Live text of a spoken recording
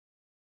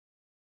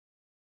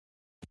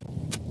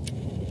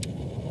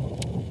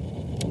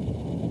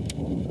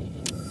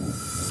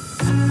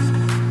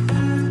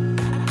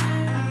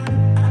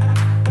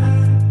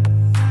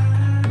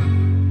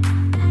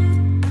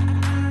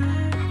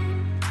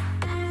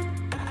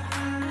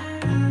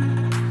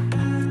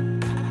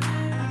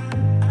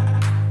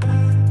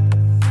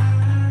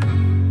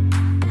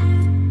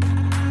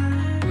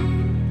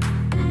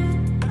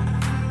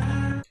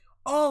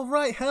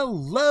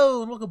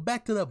Hello, and welcome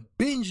back to the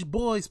Binge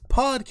Boys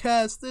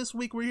podcast. This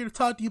week, we're here to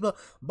talk to you about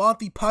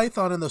Monty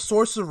Python and the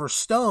Sorcerer's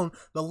Stone,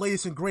 the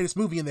latest and greatest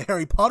movie in the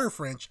Harry Potter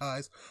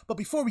franchise. But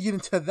before we get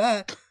into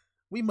that,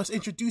 we must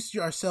introduce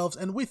ourselves,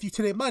 and with you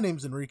today, my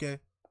name's Enrique.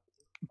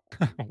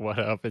 What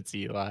up? It's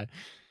Eli.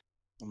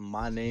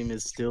 My name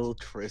is still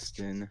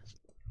Tristan.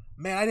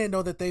 Man, I didn't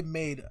know that they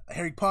made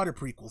Harry Potter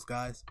prequels,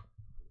 guys.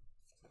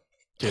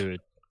 Dude,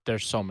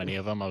 there's so many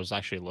of them. I was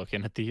actually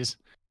looking at these.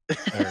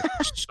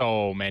 There's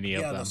so many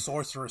of Yeah, them. the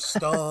Sorcerer's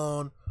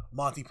Stone,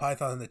 Monty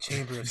Python and the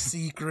Chamber of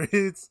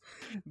Secrets,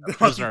 the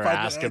Prisoner of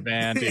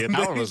Azkaban, dude.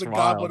 That one was the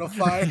wild. Goblet of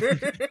Fire.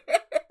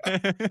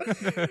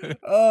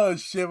 Oh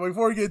shit!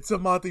 Before we get to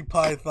Monty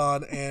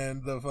Python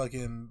and the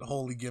fucking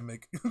holy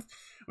gimmick,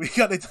 we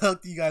gotta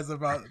talk to you guys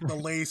about the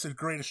latest and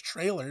greatest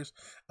trailers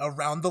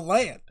around the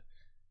land.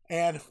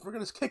 And we're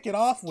gonna kick it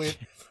off with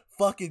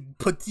fucking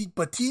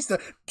Batista.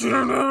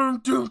 I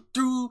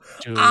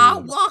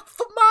walk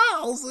for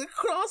miles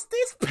across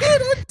this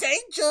pit of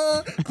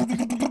danger.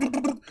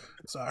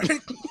 Sorry.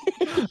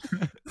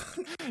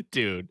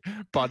 Dude,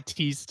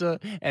 Bautista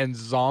and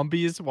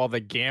zombies while the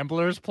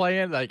Gambler's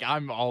playing. Like,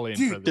 I'm all in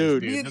for this,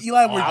 dude. Me and This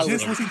Eli were is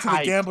just listening to the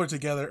hype. Gambler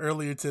together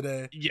earlier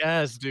today.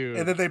 Yes, dude.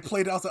 And then they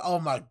played it. I was like, oh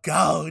my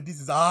god, this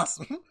is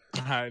awesome.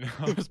 I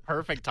know. It was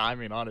perfect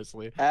timing,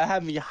 honestly. That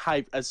had me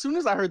hyped. As soon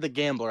as I heard The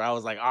Gambler, I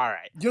was like, all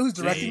right, You know who's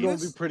this directing is going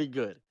to this? be pretty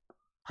good.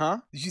 Huh?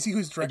 Did you see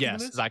who's directing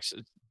Yes, this?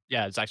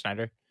 Zack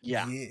Snyder.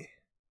 Yeah. I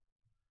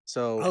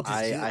So hope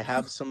it's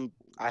good.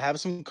 I have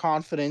some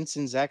confidence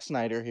in Zack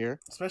Snyder here.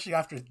 Especially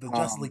after the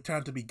Justice League turned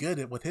out to be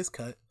good with his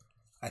cut.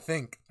 I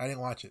think. I didn't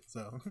watch it,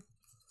 so.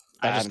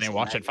 I haven't just didn't seen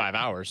watch that it 5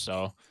 hours,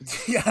 so.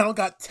 Yeah, I don't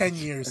got 10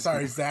 years.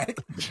 Sorry, Zach.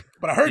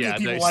 But I heard that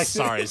people like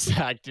sorry, it.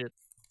 Zach, dude.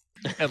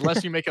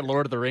 Unless you make it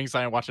Lord of the Rings,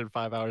 I ain't watching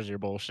 5 hours. You're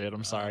bullshit.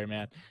 I'm sorry,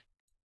 man.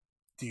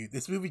 Dude,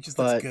 this movie just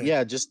looks But good.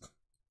 yeah,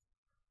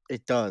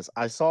 it does.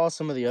 I saw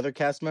some of the other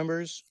cast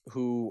members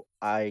who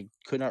I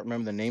could not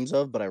remember the names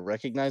of, but I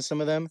recognized some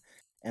of them,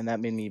 and that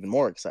made me even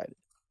more excited.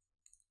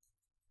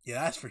 Yeah,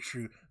 that's for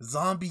true.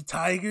 Zombie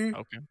Tiger.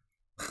 Okay.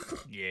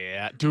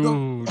 Yeah,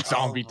 dude,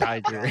 Zombie Oh my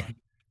Tiger. God.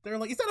 They're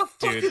like, is that a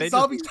Dude, fucking they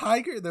zombie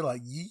tiger? They're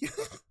like, yeah.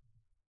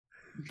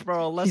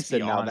 Bro, He let's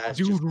said, be now honest. that's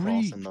Dude, just Reek,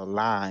 crossing the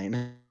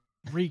line.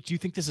 Reek, do you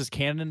think this is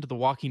canon to The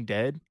Walking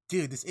Dead?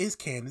 Dude, this is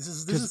canon. This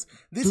is Dude, is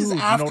you know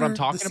what after I'm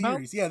talking the about?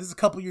 series. Yeah, this is a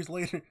couple years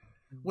later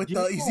with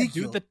Yeah,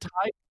 Ezekiel. Dude, the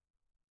tiger.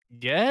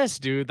 Yes,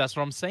 dude, that's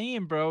what I'm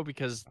saying, bro.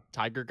 Because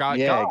Tiger got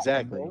Yeah, got,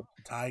 exactly. bro.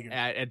 Tiger.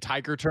 And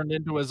Tiger turned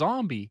into a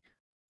zombie.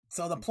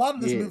 So the plot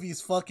of this Yeah. movie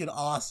is fucking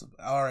awesome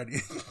already,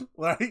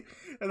 right?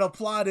 And the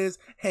plot is,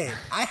 hey,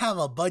 I have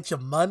a bunch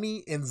of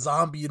money in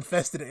zombie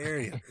infested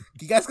area. Can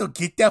you guys go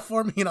get that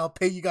for me and I'll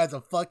pay you guys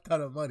a fuck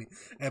ton of money?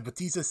 And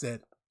Batista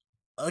said,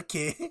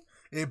 okay.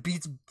 It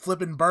beats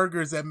flipping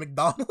burgers at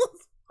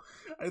McDonald's.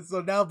 And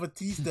so now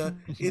Batista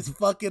is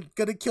fucking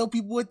gonna kill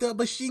people with the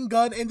machine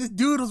gun, and this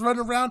dude was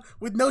running around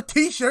with no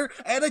t-shirt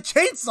and a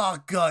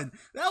chainsaw gun.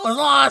 That was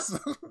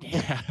awesome.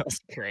 Yeah, that's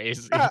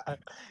crazy.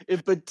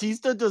 If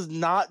Batista does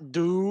not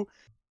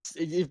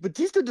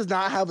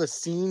have a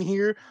scene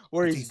here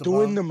where he's Batista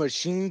doing bomb? the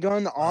machine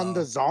gun on Oh.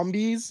 the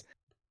zombies,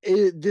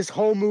 this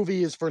whole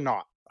movie is for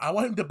naught. I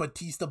want him to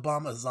Batista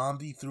bomb a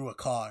zombie through a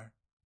car.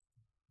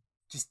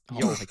 Just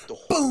Yo, Oh,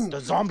 like boom, the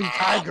zombie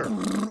tiger.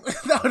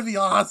 That would be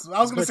awesome.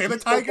 I was gonna say the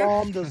Batista tiger.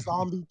 bomb the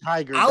zombie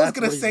tiger. I was That's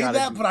gonna what he's say gotta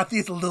that, do. but I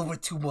think it's a little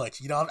bit too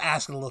much. You know, I'm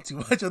asking a little too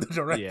much of the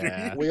director.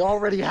 Yeah. We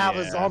already have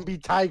Yeah. a zombie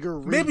tiger.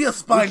 Maybe a We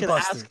spine can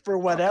buster. ask for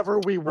whatever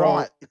we Bro,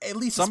 want. At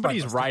least a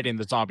Somebody's spine buster. riding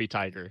the zombie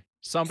tiger.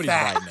 Somebody's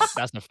Facts. riding it.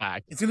 That's a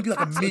fact. It's gonna be like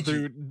a midget.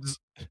 Dude,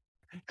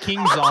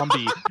 King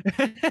Zombie.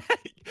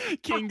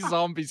 King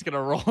Zombie's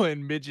gonna roll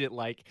in midget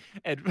like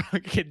and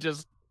fucking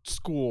just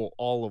school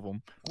all of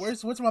them.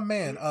 Where's my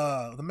man?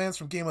 The man's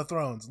from Game of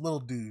Thrones, little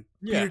dude.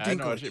 Yeah, Peter I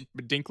know. Dinklage.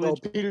 Oh,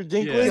 Dinklage. Peter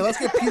Dinklage. Yeah, let's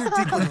get Peter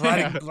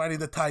Dinklage riding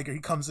the tiger. He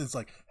comes in, it's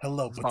like,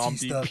 hello, Zombie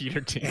Batista. Peter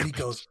And he Dinklage.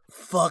 goes,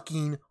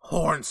 fucking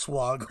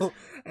hornswoggle.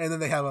 And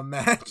then they have a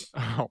match.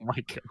 Oh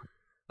my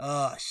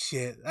god.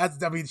 Shit. That's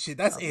shit.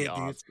 That's That'd be it, dude.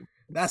 awesome.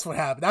 That's what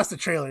happened. That's the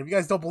trailer. If you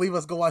guys don't believe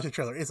us, go watch the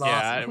trailer. It's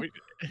Yeah, awesome.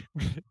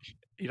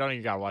 you don't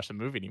even gotta watch the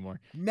movie anymore.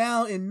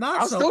 Now, in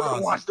not I'm so still awesome.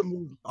 gonna watch the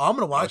movie. Oh, I'm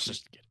gonna Let's watch it.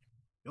 just get-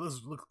 It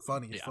was look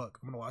funny as Yeah. fuck.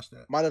 I'm gonna watch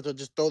that. Might have to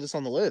just throw this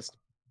on the list.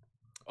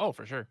 Oh,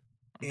 for sure.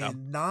 I'm down.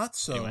 In not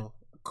so Anyway.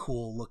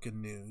 cool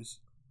looking news,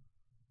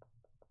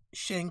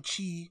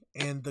 Shang-Chi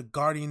and the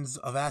Guardians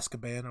of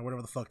Azkaban, or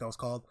whatever the fuck that was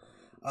called.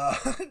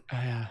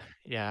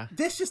 Yeah,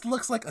 This just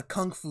looks like a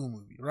kung fu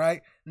movie,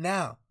 right?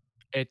 Now,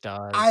 it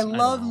does. I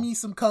love know. me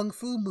some kung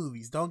fu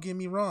movies. Don't get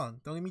me wrong.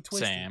 Don't get me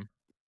twisted. Same.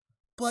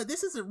 But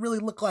this doesn't really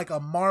look like a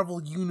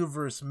Marvel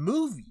Universe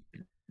movie.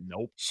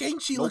 Nope.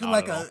 Shang-Chi Nope, looking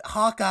not like at a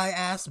Hawkeye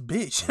ass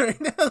bitch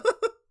right now.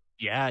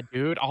 Yeah,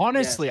 dude.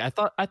 Honestly, I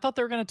thought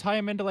they were gonna tie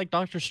him into like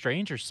Doctor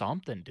Strange or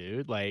something,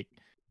 dude. Like,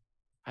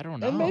 I don't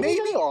know. And maybe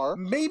they are.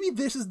 Maybe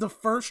this is the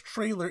first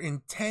trailer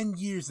in 10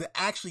 years that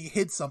actually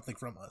hid something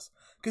from us.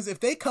 Because if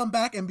they come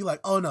back and be like,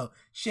 oh no,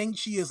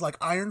 Shang-Chi is like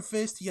Iron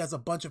Fist, he has a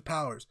bunch of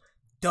powers.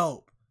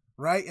 Dope.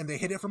 right? And they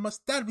hid it from us,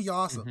 that'd be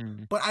awesome.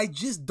 Mhm. But I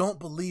just don't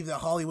believe that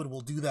Hollywood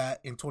will do that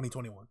in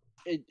 2021.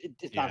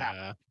 It's not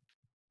happening. Yeah.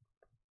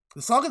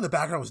 The song in the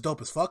background was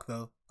dope as fuck,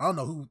 though. I don't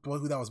know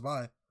who that was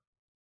by.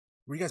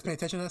 Were you guys paying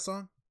attention to that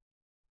song?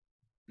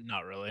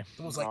 Not really.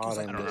 It was like, God,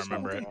 I don't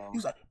remember it. He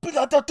was like,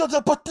 I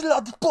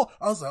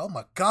was like, oh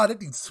my god, that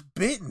dude's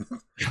spitting.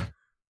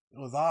 It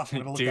was awesome.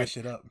 I'm gonna look Dude. that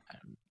shit up.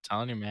 I'm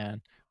telling you,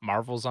 man.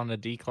 Marvel's on a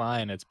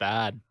decline. It's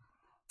bad.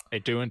 They're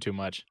doing too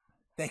much.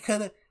 They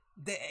could have.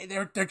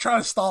 They're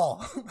trying to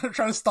stall. They're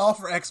trying to stall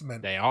for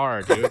X-Men. They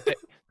are, dude.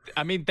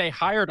 I mean, they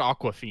hired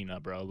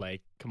Aquafina, bro.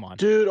 Like, come on.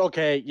 Dude,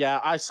 okay, yeah,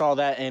 I saw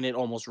that and it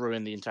almost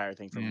ruined the entire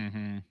thing for me.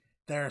 hmm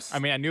There's. I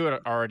mean, I knew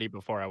it already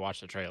before I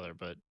watched the trailer,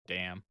 but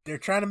damn. They're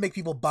trying to make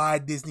people buy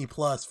Disney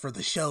Plus for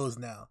the shows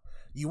now.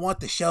 You want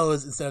the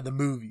shows instead of the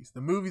movies.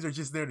 The movies are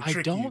just there to I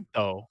trick don't you.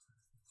 though.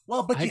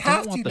 Well, but I you don't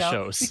have to want the now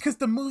shows. because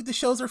the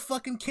shows are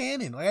fucking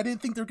canon. Like I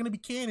didn't think they were gonna be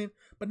canon,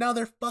 but now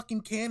they're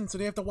fucking canon, so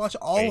they have to watch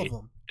all of Wait.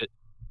 them.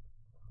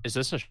 Is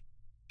this a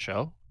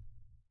show?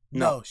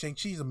 No,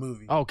 Shang-Chi's a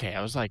movie. Okay,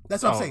 I was like,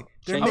 That's what I'm saying.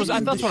 They're That's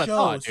making what the I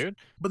thought, shows- dude.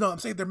 But no, I'm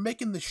saying they're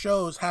making the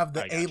shows have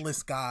the I gotcha.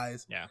 A-list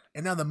guys, Yeah.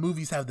 and now the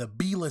movies have the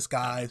B-list That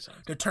guys makes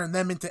sense. to turn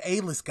them into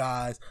A-list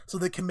guys, so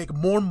they can make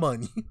more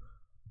money.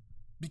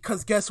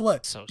 Because guess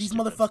what? So These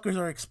stupid. motherfuckers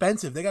are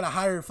expensive. They gotta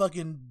hire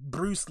fucking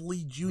Bruce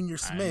Lee Jr. I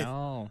Smith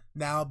know.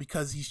 now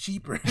because he's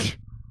cheaper.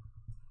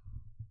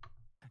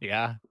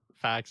 Yeah,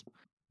 facts.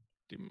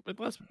 Dude, but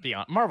let's be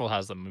honest. Marvel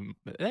has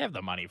they have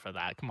the money for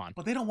that. Come on.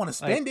 But they don't want to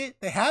spend it.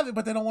 They have it,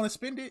 but they don't want to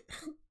spend it.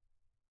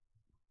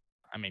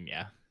 I mean,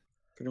 yeah.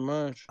 Pretty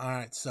much. All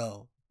right,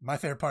 so my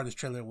favorite part of this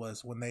trailer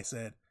was when they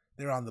said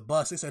they were on the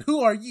bus. They said,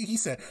 "Who are you?" He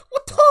said,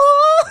 "What the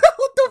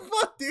what the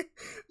fuck, dude?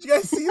 Did you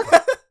guys see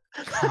that?"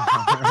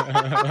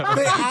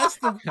 They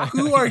asked him,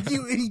 "Who are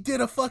you?" and he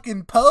did a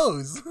fucking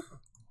pose.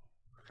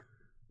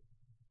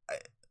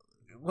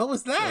 What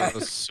was that? It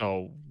was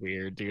so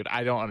weird, dude.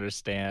 I don't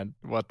understand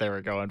what they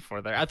were going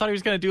for there. I thought he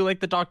was gonna do like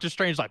the Doctor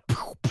Strange like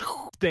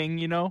thing,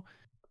 you know,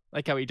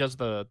 like how he does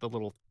the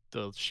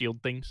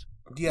shield things.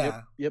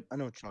 Yeah, Yep, I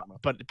know what you're talking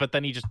about. But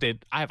then he just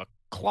did. I have a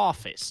claw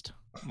fist.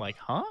 I'm like,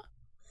 huh?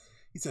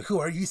 he said, "Who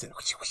are you?" He said,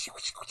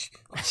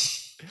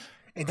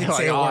 and They're didn't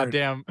say like, a oh word.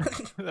 damn.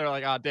 They're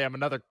like, oh damn,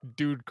 another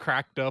dude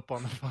cracked up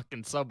on the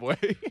fucking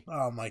subway.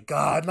 Oh my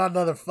god, not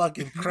another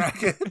fucking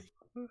crackhead.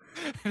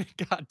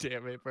 God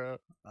damn it, bro.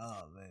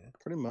 Oh man.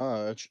 Pretty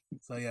much.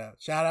 So yeah,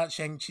 shout out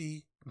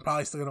Shang-Chi. I'm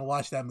probably still gonna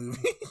watch that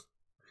movie.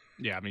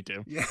 Yeah, me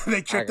too. Yeah,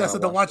 they tricked I us gotta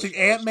into watch watching this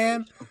first.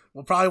 Ant-Man.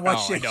 We'll probably watch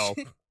Oh, I know.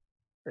 Shang-Chi.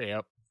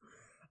 Yep.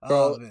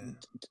 Bro, Oh man.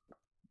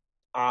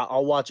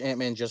 I'll watch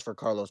Ant-Man just for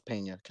Carlos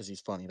Pena because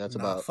he's funny. That's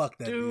Nah, about fuck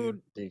that dude.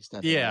 Dude. the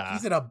extent. Yeah.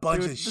 He's in a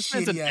bunch Dude, of this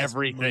man's in shitty ass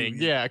everything. movies.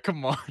 Yeah,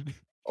 come on.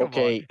 Come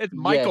Okay, on. It's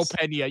Michael yes.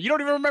 Pena. You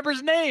don't even remember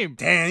his name.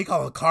 Damn, you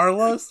call him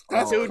Carlos?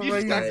 That's Oh, Dude, you just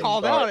crazy. got crazy.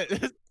 called Sorry.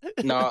 out.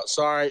 No,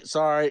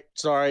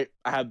 sorry.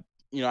 I had,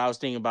 I was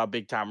thinking about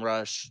Big Time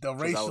Rush. The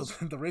 'cause racial I was,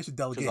 the racial 'cause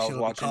delegation I was will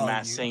be watching calling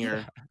Matt you.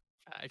 Singer.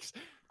 Facts.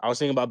 I was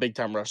thinking about Big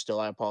Time Rush still.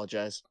 I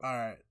apologize. All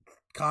right.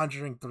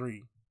 Conjuring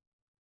 3.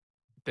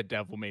 The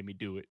devil made me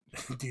do it.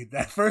 Dude,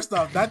 that first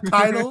off, that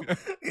title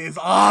is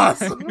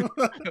awesome.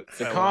 The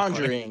So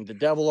Conjuring, the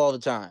devil all the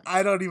time.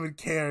 I don't even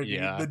care, dude.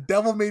 Yeah. The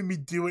devil made me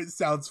do it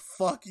sounds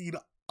fucking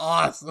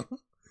awesome.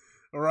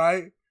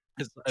 Right?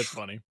 It's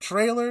funny.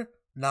 Trailer,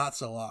 not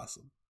so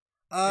awesome.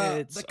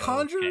 It's The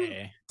Conjuring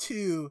okay.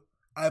 2,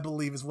 I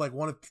believe, is like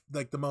one of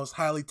like the most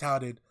highly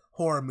touted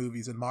horror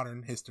movies in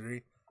modern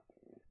history.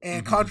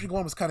 And Mhm. Conjuring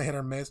 1 was kind of hit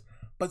or miss.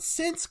 But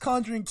since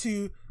Conjuring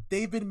 2,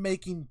 they've been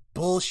making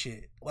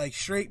bullshit. Like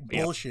straight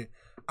Yep. bullshit.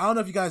 I don't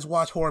know if you guys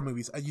watch horror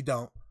movies. You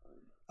don't.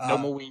 No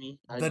Moini.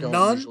 I The don't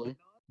Nun? usually.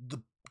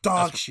 The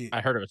dog That's- shit.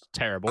 I heard it was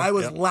terrible. I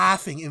was Yep.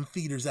 laughing in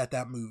theaters at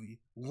that movie.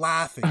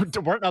 Laughing.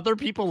 Weren't other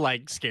people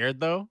like scared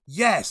though?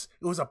 Yes,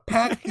 it was a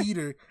packed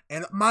theater,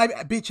 and my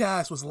bitch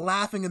ass was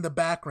laughing in the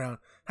background,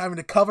 having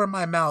to cover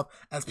my mouth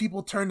as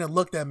people turned and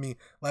looked at me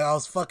like I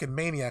was fucking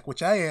maniac,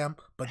 which I am,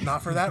 but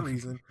not for that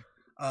reason.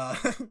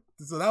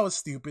 So that was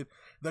stupid.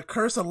 The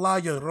Curse of La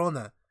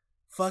Llorona.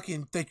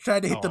 Fucking, they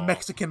tried to hit the Aw.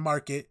 Mexican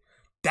market.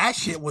 That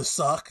shit was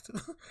sucked.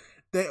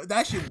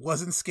 That shit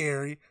wasn't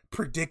scary,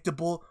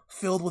 predictable,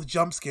 filled with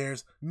jump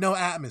scares, no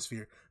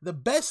atmosphere. The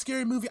best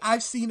scary movie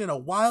I've seen in a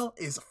while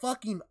is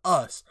fucking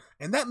Us.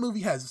 And that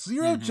movie has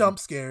 0 Mhm. jump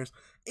scares,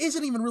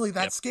 isn't even really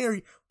that Yep.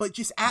 scary, but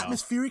just No.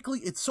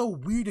 atmospherically, it's so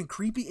weird and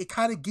creepy, it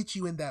kind of gets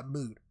you in that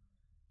mood.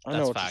 I know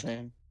That's what fact. you're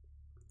saying.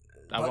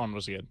 That But one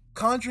was good.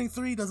 Conjuring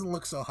 3 doesn't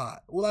look so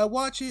hot. Will I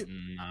watch it?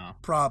 No.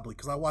 Probably,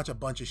 because I watch a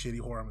bunch of shitty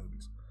horror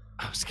movies.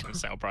 I was gonna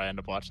say I'll probably end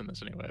up watching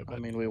this anyway. But I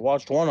mean, we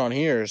watched one on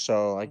here,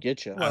 so I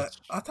get you. But That's-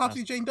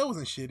 Autopsy of Jane Doe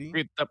wasn't shitty.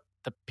 dude,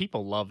 the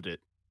people loved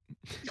it.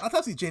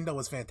 Autopsy of Jane Doe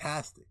was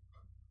fantastic.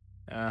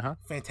 Uh-huh.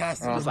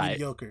 Fantastic It and was aight.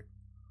 mediocre.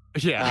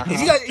 Yeah.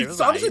 If you guys, It was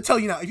so I'm just aight. gonna tell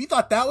you now. If you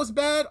thought that was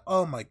bad,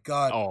 oh my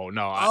god, Oh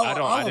no, I'll, I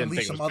don't. I'll I didn't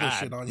unleash think it some was other bad.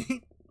 shit on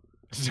you.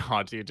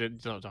 No,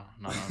 dude, no.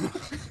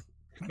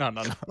 No.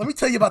 No. Let me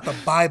tell you about the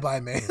Bye Bye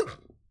Man.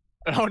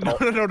 Oh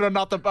no,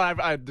 not the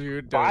bye,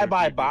 dude. Bye,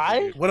 bye, dude, bye?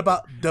 dude. What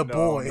about The No,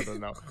 Boy?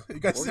 No. You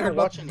guys We're heard gonna about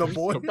watch The an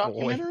Boy? Easter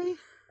documentary?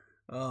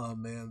 Oh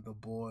man, The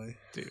Boy.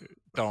 Dude,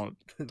 don't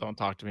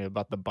talk to me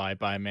about the bye,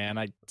 man.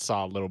 I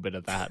saw a little bit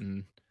of that,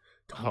 and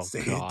Don't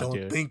say God, it, don't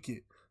dude. think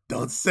it.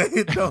 Don't say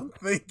it, don't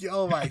think it.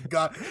 Oh my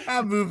god,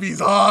 that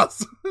movie's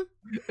awesome.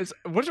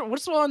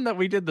 What's the one that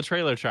we did the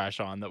trailer trash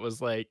on? That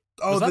was like,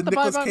 Oh, was the that the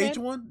Nicolas Bye Bye Cage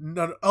Man? one?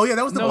 No. Oh yeah,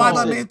 that was the No. Bye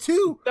Bye Man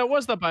 2. That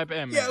was the Bye Bye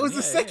Man. Yeah, it was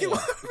the second yeah. one.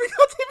 I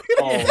forgot they made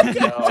a Oh,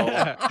 second no. one.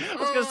 I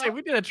was gonna say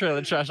we did a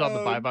trailer trash on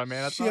the Oh, Bye Bye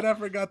Man. I Shit, thought. I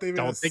forgot they made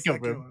Don't a think of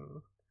second him.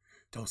 one.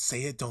 Don't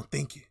say it, don't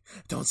think it.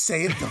 Don't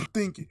say it, don't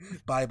think it.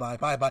 Bye.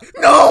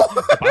 No!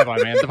 Bye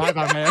Bye Man. The Bye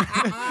Bye Man.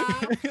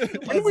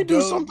 Didn't we do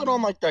something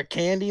on like the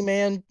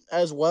Candyman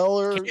as well?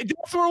 Or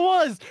That's where it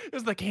was. It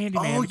was the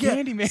Candyman. Oh the yeah,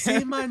 Candyman.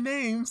 say my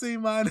name, say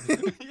my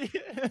name.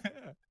 yeah.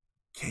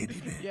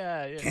 Candyman.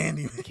 Yeah.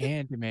 Candyman.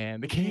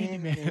 Candyman. The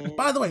Candyman.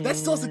 By the way, that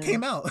still hasn't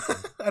came out.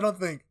 I don't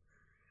think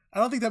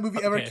that movie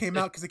ever Okay, came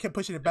out because they kept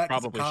pushing it back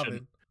because of probably COVID.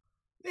 shouldn't.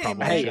 Hey, Probably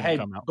man. shouldn't hey,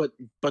 come out.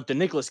 but the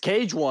Nicolas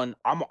Cage one,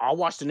 I'll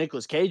watch the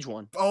Nicolas Cage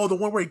one. Oh, the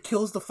one where he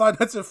kills the Five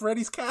Nights at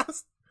Freddy's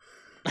cast?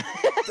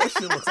 That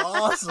shit looks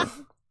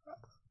awesome.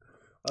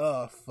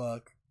 Oh,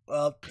 fuck.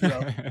 Well,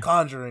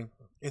 Conjuring.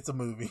 It's a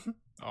movie.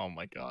 Oh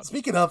my god.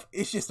 Speaking of,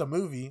 it's just a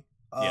movie.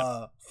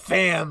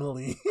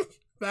 Family.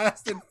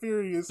 Fast and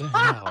Furious.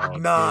 Oh,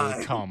 dude,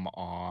 9. come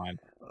on.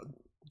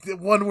 The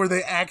one where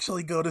they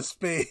actually go to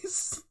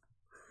space.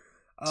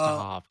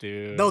 Stop,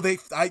 dude. No,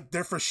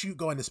 they're for shoot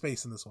going to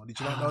space in this one. Did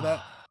you not know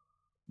that?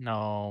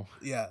 No.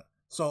 Yeah.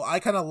 So I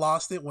kind of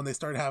lost it when they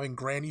started having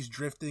grannies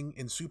drifting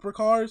in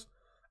supercars,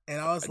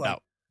 and I was like,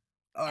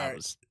 "All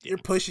right, you're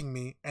pushing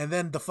me." And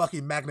then the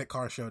fucking magnet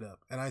car showed up,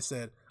 and I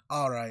said,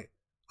 "All right,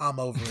 I'm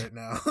over it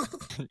now."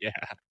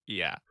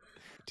 yeah,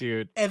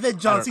 dude. And then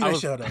John Cena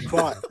showed up.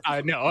 But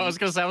I know. I was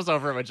gonna say I was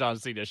over it when John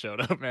Cena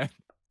showed up, man.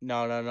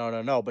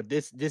 no. But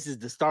this is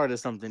the start of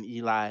something,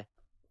 Eli.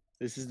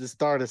 This is the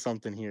start of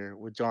something here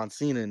with John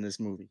Cena in this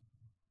movie.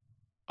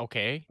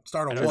 Okay.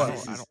 Start I of don't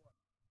what? know.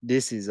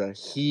 This is a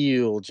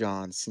heel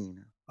John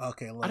Cena.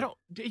 Okay, look. I don't.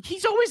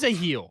 He's always a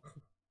heel.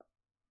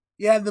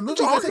 Yeah, in the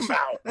movies, What you talking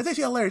about? that's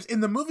actually hilarious. In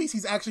the movies,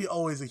 he's actually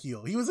always a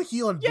heel. He was a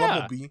heel in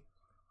Yeah. Bumblebee.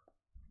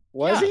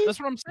 Was he? That's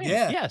what I'm saying.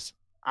 Yeah. Yes.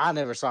 I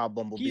never saw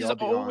Bumblebee. He's I'll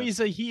be always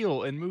a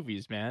heel in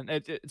movies, man.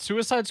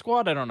 Suicide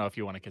Squad. I don't know if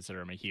you want to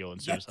consider him a heel in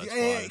Suicide Squad.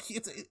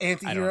 It's an I don't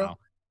anti-hero. know.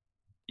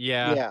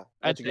 Yeah, yeah,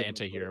 that's an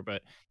anti-hero,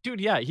 but dude,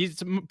 yeah,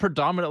 he's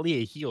predominantly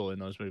a heel in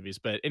those movies.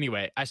 But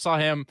anyway, I saw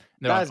him. And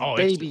they're That's like, "Oh,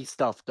 baby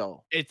stuff,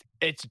 though.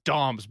 it's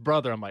Dom's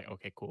brother." I'm like,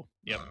 "Okay, cool.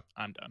 Yep,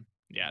 I'm done."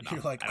 Yeah, no,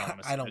 You're like, I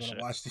don't want want to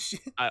watch this shit.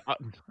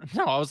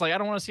 No, I was like, I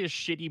don't want to see a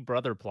shitty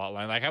brother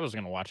plotline. Like, I was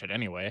gonna watch it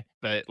anyway,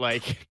 but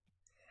like,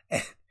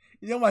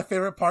 You know, my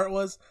favorite part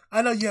was,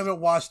 I know you haven't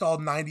watched all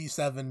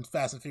 97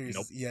 Fast and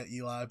Furious yet,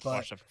 Eli, but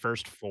watch the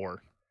first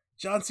 4.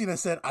 John Cena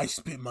said, "I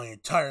spent my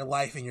entire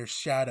life in your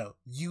shadow.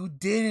 You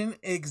didn't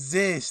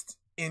exist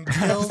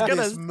until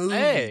this movie."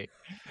 Hey,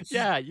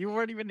 yeah, you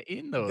weren't even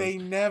in those. They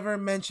never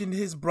mentioned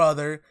his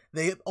brother.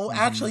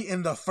 Actually,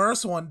 in the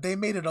first one, they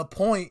made it a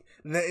point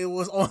that it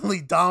was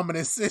only Dom and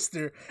his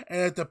sister, and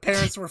that the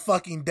parents were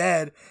fucking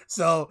dead.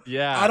 So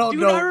yeah, I don't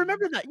Dude, know. I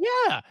remember that.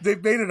 Yeah, They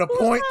made it a Who was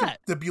point that?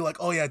 to be like,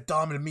 "Oh yeah,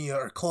 Dom and Mia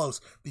are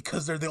close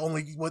because they're the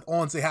only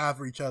ones they have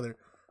for each other,"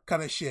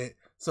 kind of shit.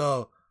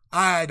 So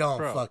I don't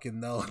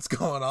fucking know what's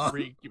going on.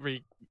 Reek,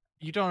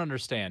 you don't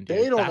understand. Dude.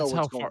 They don't That's know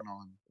how what's far, going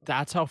on.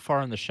 That's how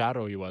far in the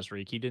shadow he was,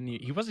 Reek.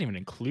 He wasn't even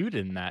included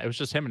in that. It was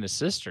just him and his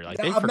sister. Like,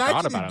 they forgot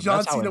Imagine about if him. John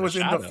That's how Cena was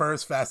in the shadow.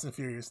 first Fast and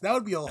Furious. That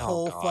would be a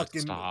whole God,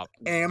 fucking stop.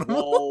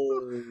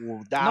 animal.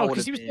 No, No,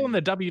 because he was still in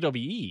the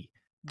WWE.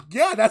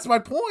 Yeah, that's my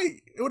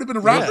point. It would have been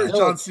Rapper Still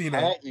John Cena.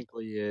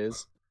 Technically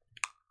is.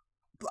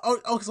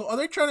 Oh, so are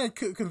they trying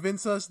to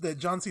convince us that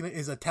John Cena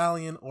is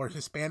Italian or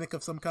Hispanic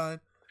of some kind?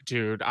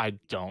 Dude, I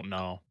don't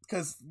know.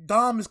 Because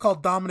Dom is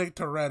called Dominic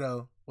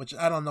Toretto, which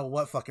I don't know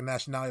what fucking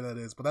nationality that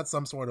is, but that's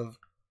some sort of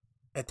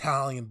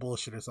Italian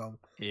bullshit or something.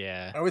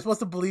 Yeah. Are we supposed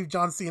to believe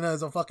John Cena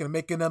is a fucking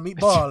making a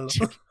meatball?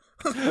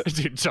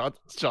 Dude,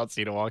 John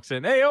Cena walks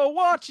in. Hey, yo,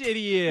 watch it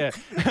here.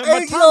 My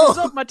Hey, time yo. is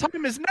up. My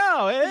time is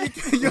now, eh?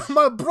 You're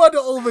my brother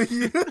over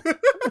here.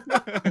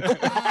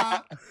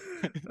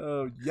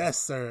 Oh,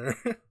 yes, sir.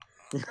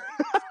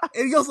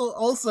 And he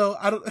also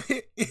I don't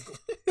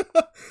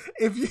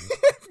if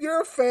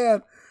you're a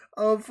fan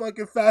of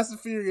fucking Fast and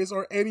Furious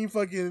or any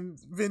fucking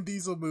Vin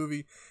Diesel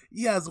movie,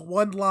 he has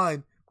one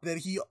line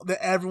that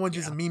everyone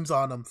just memes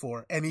on him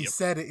for, and he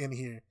said it in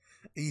here.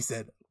 He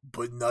said,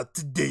 "But not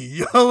today."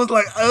 I was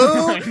like,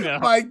 "Oh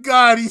my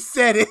god, he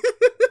said it."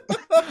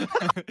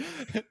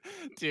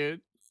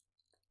 Dude,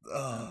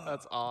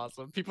 that's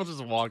awesome. People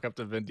just walk up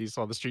to Vin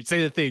Diesel on the street,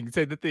 say the thing.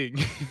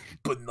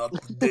 But not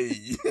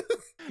today.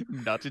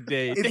 Not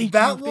today. It's Thank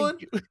that you, one,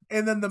 thank you.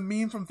 and then the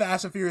meme from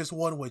Fast and Furious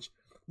 1, which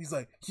he's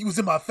like, "He was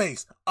in my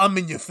face, I'm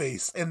in your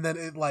face," and then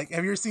it like,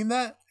 have you ever seen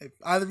that? Have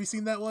either of you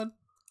seen that one?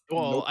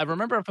 Well, Nope. I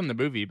remember it from the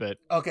movie, but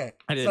Okay,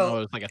 I didn't know it so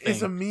was like a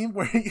it's a thing. meme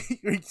where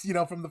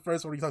from the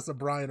first one he talks to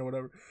Brian or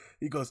whatever.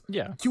 He goes,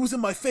 Yeah. "He was in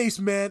my face,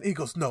 man." He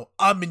goes, "No,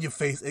 I'm in your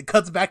face." It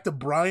cuts back to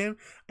Brian,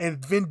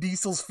 and Vin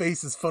Diesel's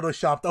face is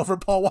photoshopped over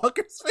Paul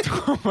Walker's face.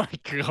 Oh my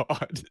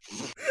god.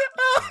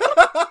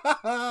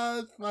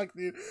 Fuck,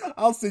 dude.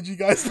 I'll send you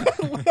guys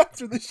that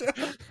after the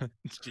show.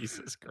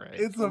 Jesus Christ.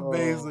 It's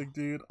amazing,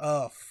 dude.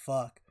 Oh,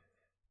 fuck.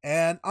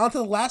 And on to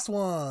the last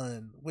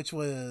one, which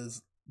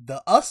was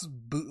the Us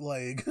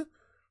bootleg.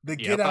 The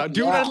Get Out.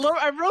 Dude, Walk.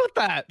 I wrote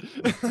that.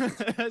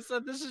 I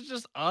said this is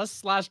just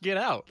us/Get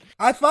Out.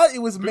 I thought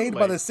it was made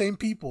by Bootleg. the same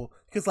people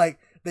because, like,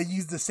 they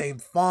use the same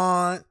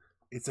font.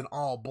 It's an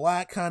all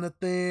black kind of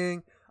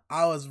thing.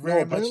 I was No, very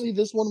much. apparently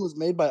this one was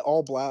made by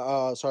all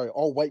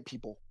white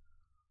people.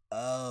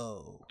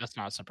 Oh, That's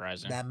not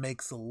surprising. that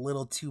makes a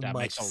little too That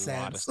much makes a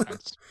lot of sense.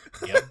 sense.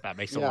 Yep, that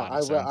makes a Yeah, lot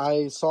of sense.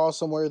 I saw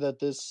somewhere that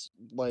this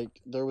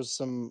there was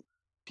some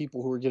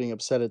people who were getting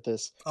upset at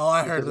this Oh,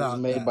 I heard because it was about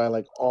made that. by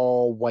like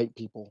all white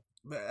people.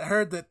 I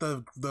heard that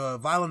the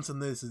violence in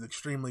this is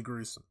extremely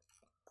gruesome.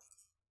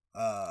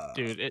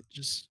 Dude, it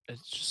just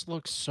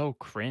looks so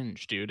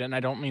cringe, dude. And I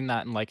don't mean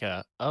that in like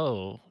a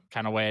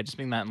kind of way. I just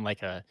mean that in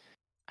like a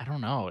I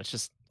don't know. It's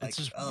just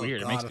oh,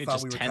 weird. God, It makes I me thought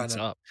just we were tense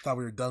up. thought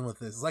we were done with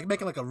this. It's like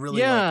making like a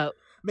really Yeah,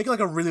 making like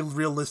a really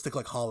realistic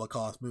like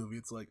Holocaust movie.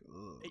 It's like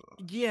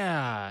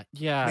yeah. makes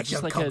you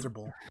Just like a,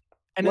 uncomfortable.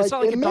 and it's Like, not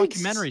like it a makes-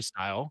 documentary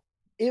style.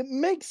 It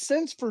makes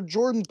sense for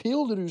Jordan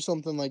Peele to do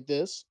something like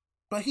this.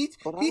 But he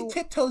But I he don't-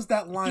 tiptoes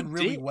that line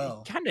really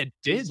well. He kind of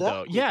did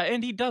though. Exactly. Yeah,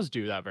 and he does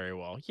do that very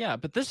well. Yeah,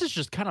 but this is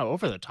just kind of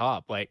over the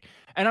top. Like,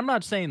 and I'm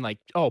not saying like,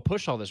 oh,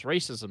 push all this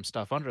racism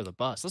stuff under the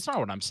bus. That's not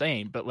what I'm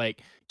saying. But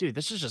like, dude,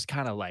 this is just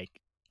kind of like,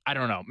 I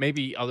don't know.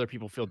 Maybe other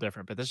people feel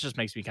different, but this just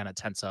makes me kind of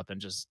tense up and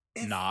just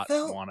It not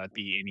felt- want to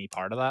be any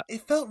part of that.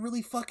 It felt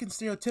really fucking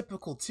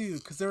stereotypical too,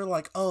 because they were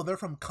like, "Oh, they're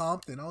from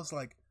Compton." I was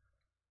like,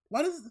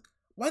 "Why does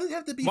it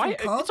have to be Why?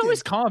 from Compton? It's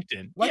always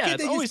Compton. Why yeah, can't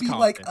it's they always just be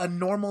Compton. like a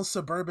normal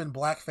suburban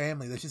black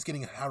family that's just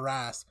getting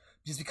harassed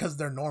just because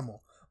they're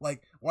normal?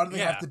 Like, why do they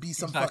have Yeah, to be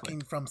some exactly.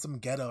 fucking from some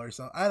ghetto or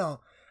something? I don't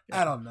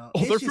know. Oh,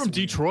 It's they're just from weird.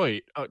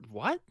 Detroit.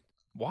 What?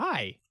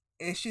 Why?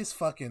 It's just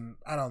fucking.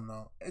 I don't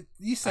know.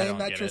 You I saying don't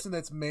that, get it. Tristan,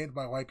 that's made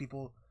by white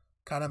people,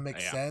 kind of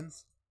makes Yeah.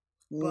 sense.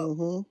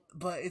 Mhm.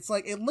 But it's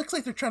like it looks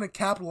like they're trying to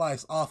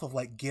capitalize off of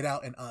like Get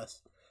Out and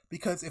Us.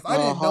 Because if I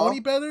didn't know Uh-huh. any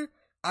better,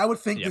 I would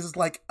think Yep. this is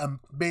like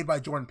made by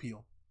Jordan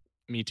Peele.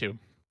 Me too.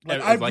 Like,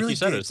 Like, I really you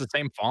said, did. it's the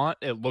same font.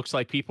 It looks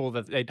like people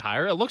that they'd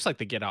hire. It looks like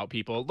the Get Out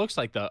people. It looks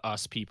like the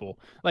Us people.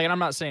 Like, and I'm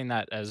not saying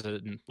that as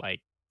in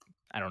like,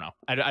 I don't know.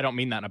 I don't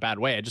mean that in a bad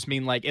way. I just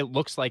mean like it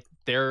looks like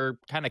they're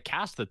kind of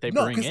cast that they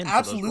No, bring because in.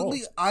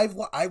 absolutely, For those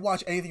roles. I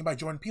watch anything by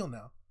Jordan Peele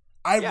now.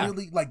 I Yeah.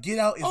 really like Get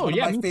Out is Oh, one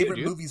yeah, of me my too, favorite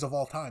dude. movies of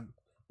all time.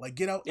 Like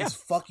Get Out Yeah. is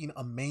fucking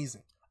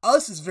amazing.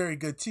 Us is very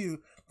good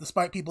too,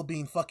 despite people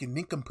being fucking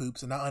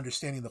nincompoops and not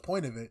understanding the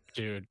point of it.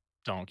 Dude,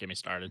 don't get me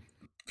started.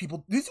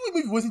 People, this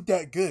movie wasn't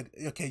that good.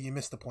 Okay, you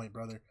missed the point,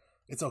 brother.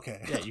 It's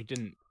okay. Yeah, you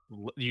didn't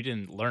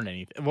learn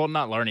anything. Well,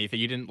 not learn anything.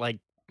 You didn't like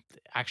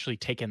actually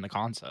take in the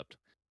concept.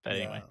 But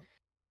anyway, Yeah.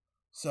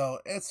 So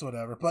it's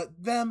whatever.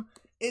 But them,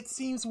 it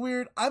seems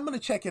weird. I'm gonna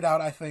check it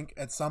out, I think,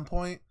 at some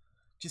point.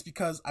 Just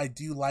because I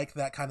do like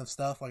that kind of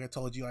stuff. Like I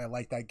told you, I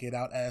like that Get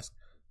Out esque,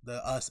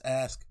 the Us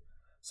esque.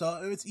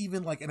 So if it's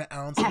even like an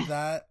ounce of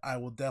that, I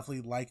will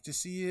definitely like to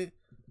see it.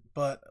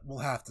 But we'll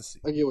have to see.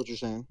 I get what you're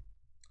saying.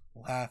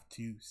 We'll have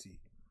to see.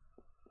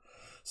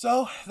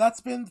 So that's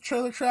been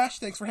Trailer Trash.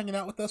 Thanks for hanging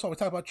out with us while we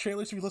talk about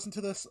trailers. If you listen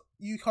to this,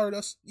 you've heard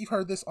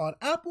this on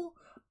Apple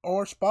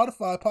or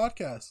Spotify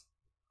podcasts.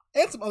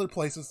 And some other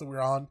places that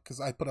we're on,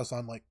 because I put us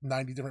on like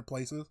 90 different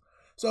places.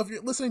 So if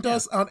you're listening to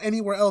us on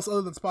anywhere else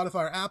other than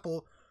Spotify or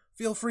Apple,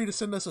 feel free to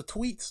send us a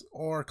tweet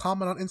or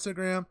comment on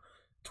Instagram,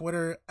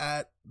 Twitter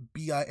at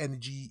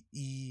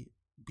BINGEBOIS,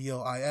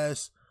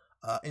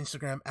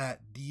 Instagram at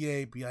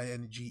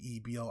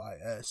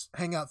DABINGEBOIS.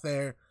 Hang out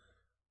there.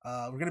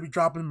 We're going to be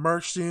dropping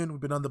merch soon.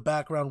 We've been on the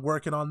background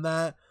working on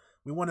that.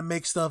 We want to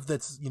make stuff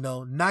that's,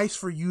 nice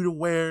for you to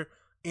wear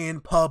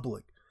in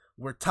public.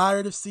 We're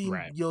tired of seeing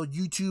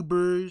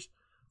YouTubers,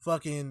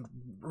 fucking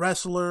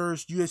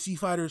wrestlers, UFC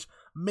fighters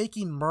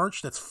making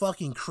merch that's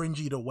fucking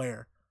cringy to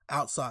wear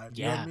outside.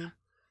 You know what I mean?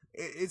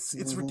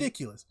 It's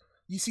ridiculous.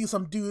 You see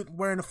some dude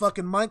wearing a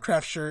fucking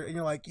Minecraft shirt and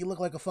you're like, you look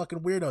like a fucking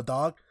weirdo,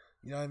 dog.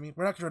 You know what I mean?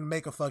 We're not going to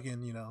make a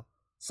fucking,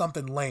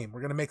 something lame.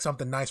 We're going to make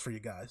something nice for you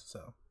guys.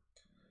 So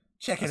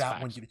check it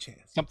out when you get a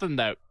chance. Something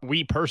that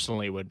we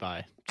personally would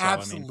buy. So,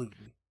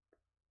 Absolutely.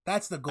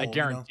 That's the goal. I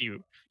guarantee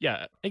you.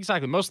 Yeah,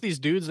 exactly. Most of these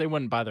dudes, they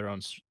wouldn't buy their own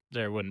shit.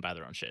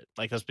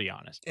 Like, let's be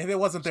honest. If it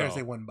wasn't theirs,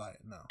 they wouldn't buy it.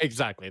 No.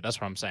 Exactly. That's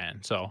what I'm saying.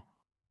 So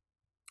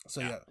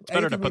yeah, it's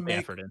better to anything put we the make,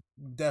 effort in.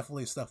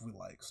 Definitely stuff we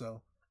like.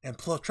 So, and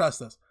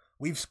trust us,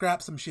 we've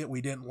scrapped some shit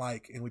we didn't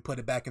like, and we put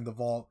it back in the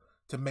vault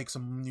to make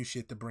some new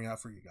shit to bring out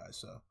for you guys.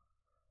 So,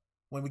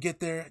 when we get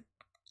there,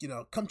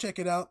 come check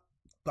it out,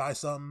 buy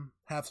something,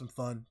 have some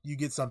fun. You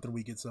get something,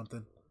 we get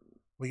something.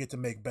 We get to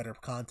make better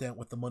content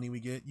with the money we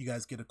get. You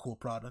guys get a cool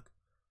product.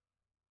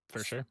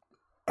 For sure.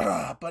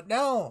 But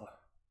now,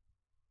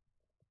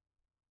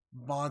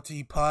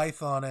 Monty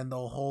Python and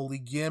the Holy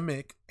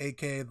Gimmick,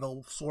 aka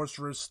the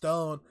Sorcerer's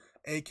Stone,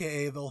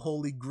 aka the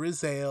Holy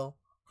Grizaille.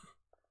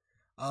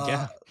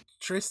 Yeah.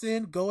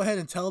 Tristan, go ahead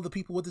and tell the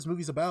people what this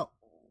movie's about.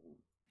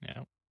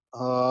 Yeah.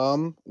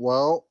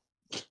 Well,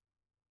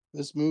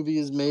 this movie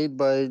is made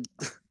by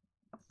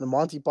the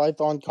Monty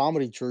Python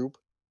comedy troupe.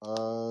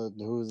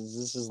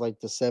 This is like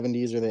the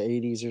 70s or the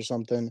 80s or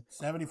something.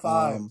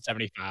 75.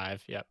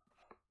 75. Yep.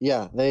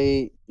 Yeah,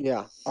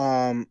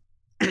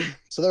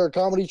 so they're a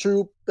comedy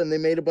troupe and they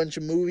made a bunch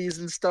of movies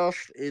and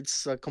stuff.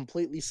 It's a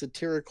completely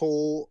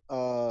satirical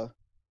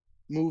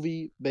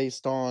movie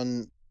based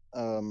on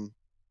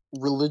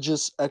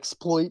religious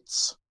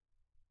exploits.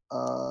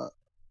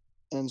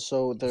 And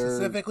so they're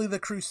Specifically the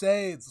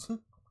Crusades.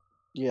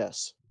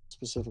 yes,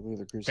 specifically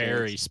the Crusades.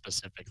 Very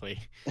specifically.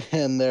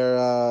 And they're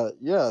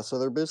so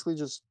they're basically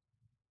just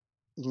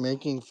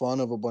making fun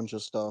of a bunch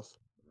of stuff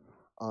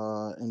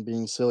and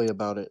being silly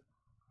about it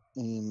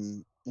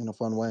in a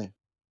fun way.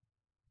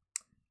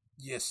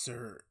 Yes,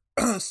 sir.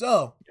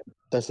 So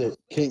that's it.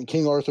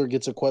 King Arthur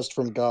gets a quest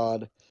from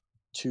God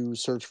to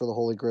search for the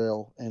Holy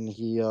Grail, and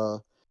he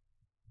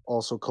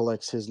also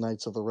collects his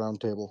Knights of the Round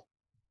Table.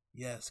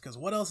 Yes, because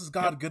what else is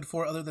God good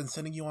for other than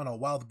sending you on a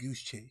wild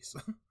goose chase?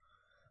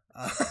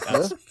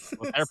 That's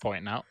what they're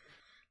pointing out.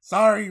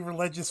 Sorry,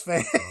 religious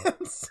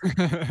fans.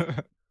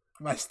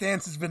 My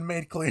stance has been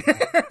made clear.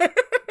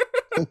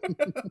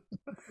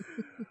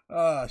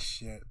 Oh,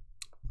 shit.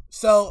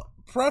 So,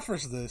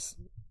 preface this.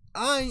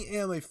 I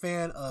am a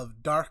fan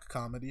of dark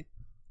comedy.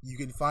 You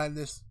can find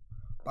this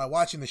by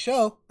watching the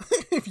show.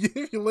 If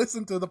you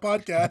listen to the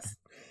podcast,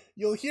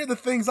 you'll hear the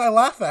things I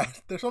laugh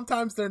at.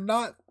 Sometimes they're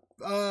not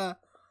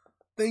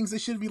things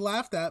that should be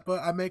laughed at,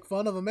 but I make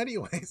fun of them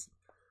anyways.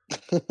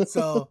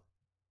 So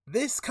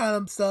this kind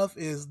of stuff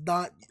is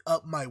not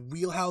up my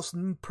wheelhouse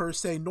per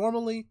se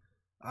normally.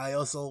 I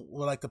also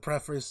would like to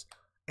preface,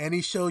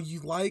 any show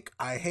you like,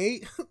 I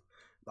hate.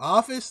 The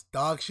Office,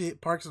 dog shit.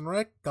 Parks and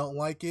Rec, don't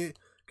like it.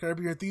 Curb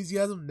Your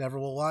Enthusiasm, never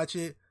will watch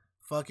it.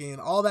 Fucking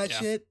all that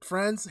shit.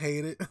 Friends,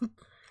 hate it.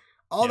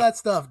 All that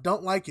stuff,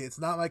 don't like it. It's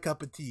not my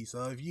cup of tea.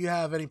 So if you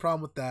have any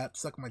problem with that,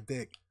 suck my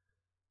dick.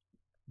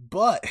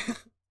 But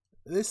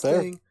this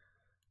thing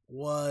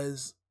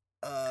was,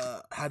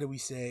 how do we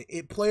say?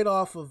 It played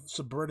off of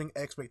subverting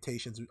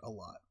expectations a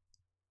lot.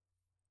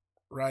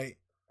 Right?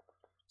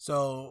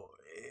 So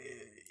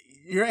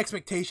your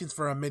expectations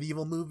for a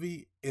medieval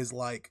movie is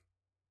like,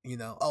 they're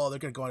going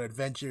to go on an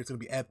adventure. It's going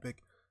to be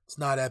epic. It's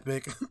not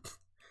epic.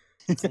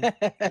 It's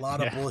a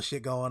lot of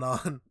bullshit going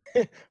on.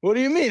 What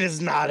do you mean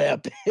it's not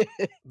epic?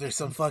 There's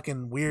some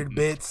fucking weird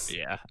bits.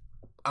 Yeah.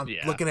 I'm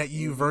looking at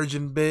you,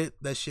 virgin bit.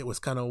 That shit was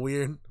kind of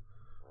weird.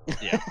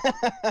 Yeah.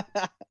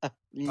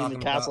 You mean the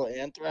Castle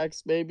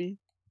Anthrax, baby?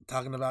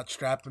 Talking about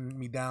strapping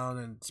me down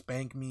and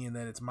spank me, and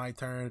then it's my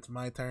turn. It's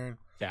my turn.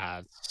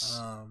 That's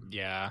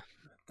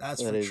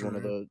that's that for is true. One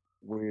of the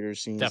weirder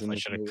scenes. Definitely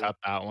should have cut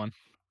that one.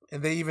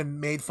 And they even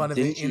made fun of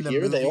it in the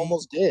movie. They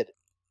almost did.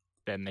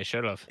 Then they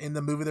should have. In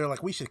the movie, they're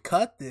like, we should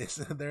cut this.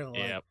 And they're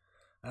like,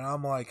 and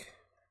I'm like,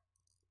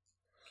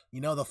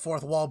 the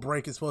fourth wall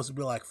break is supposed to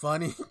be like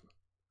funny.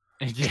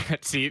 Yeah,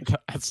 see,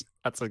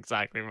 that's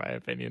exactly my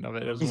opinion of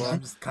it as well. I'm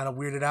just kind of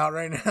weirded out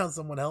right now.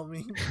 Someone help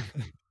me.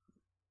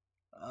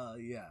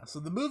 So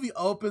the movie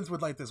opens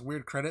with like this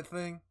weird credit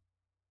thing.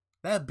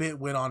 That bit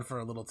went on for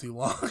a little too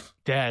long.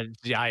 Yeah,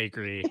 I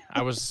agree.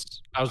 I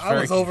was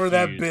over confused.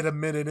 That bit a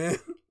minute in,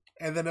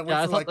 and then it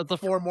went for like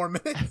 4 more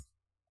minutes.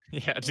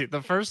 Yeah, dude.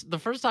 The first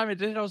time I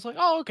did it, I was like,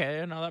 "Oh,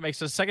 okay." No, that makes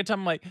sense. Second time,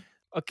 I'm like,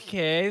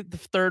 "Okay." The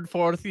third,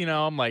 fourth,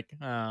 I'm like,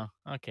 "Oh,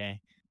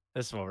 okay.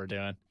 This is what we're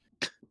doing."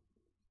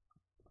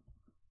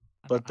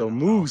 But the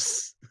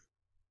moose.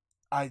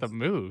 I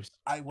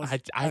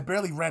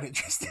barely read it,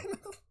 Tristan.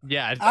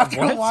 Yeah.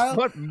 After a while,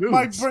 what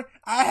moose?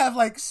 I have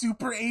like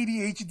super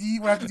ADHD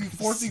where I have to do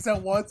 4 things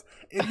at once.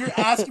 If you're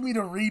asking me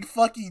to read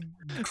fucking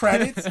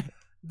credits,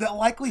 the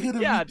likelihood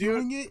of me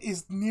doing it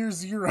is near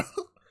zero.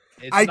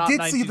 I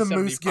did see the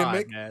moose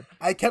gimmick. Man.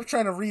 I kept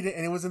trying to read it,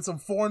 and it was in some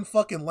foreign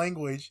fucking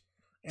language.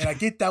 And I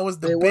get that was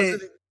the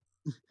bit.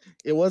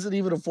 It wasn't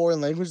even a foreign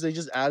language. They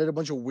just added a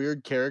bunch of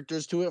weird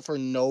characters to it for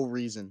no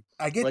reason.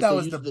 I get that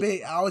was the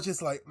bit. I was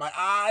just like, my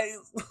eyes.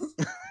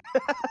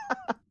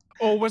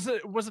 Oh, was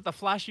it the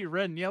flashy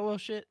red and yellow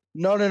shit?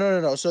 No.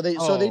 So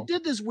they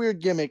did this weird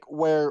gimmick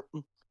where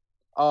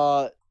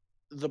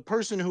the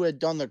person who had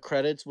done the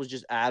credits was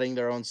just adding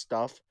their own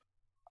stuff.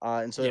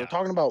 And so they were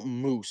talking about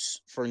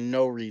moose for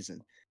no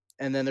reason.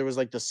 And then there was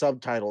like the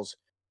subtitles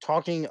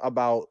talking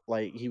about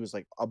like, he was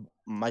like,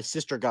 my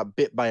sister got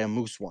bit by a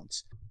moose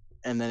once.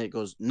 And then it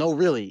goes, no,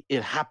 really,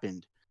 it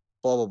happened,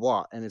 blah, blah,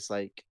 blah. And it's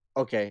like,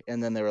 okay.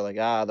 And then they were like,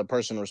 the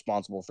person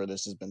responsible for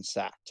this has been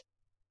sacked.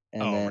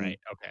 And then right.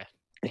 Okay.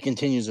 It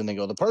continues and they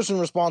go, the person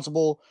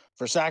responsible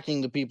for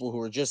sacking the people who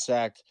were just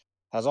sacked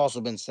has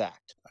also been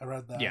sacked. I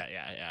read that.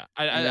 Yeah.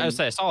 I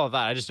saw all of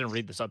that. I just didn't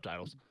read the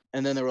subtitles.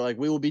 And then they were like,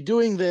 we will be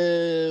doing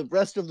the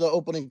rest of the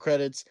opening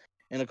credits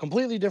in a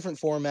completely different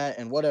format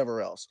and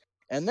whatever else.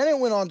 And then it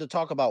went on to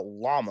talk about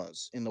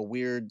llamas in the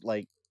weird,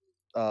 like,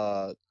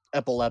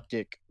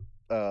 epileptic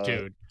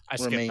Dude, I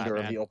skipped that, remainder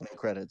of man. the opening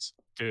credits.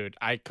 Dude,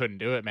 I couldn't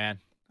do it, man.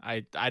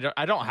 I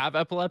don't have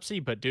epilepsy,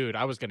 but dude,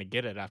 I was gonna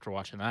get it after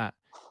watching that.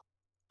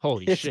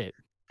 Holy shit.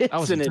 That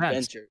was an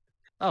intense. adventure.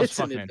 That was It's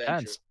an fucking adventure.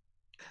 intense.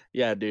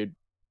 Yeah, dude.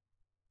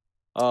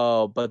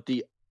 But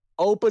the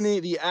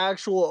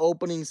actual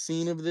opening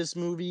scene of this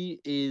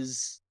movie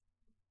is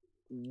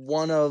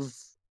one of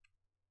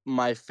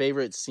my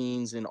favorite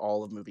scenes in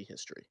all of movie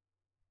history.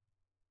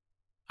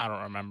 I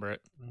don't remember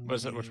it.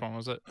 Was it? Which one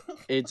was it?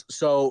 It's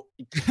so.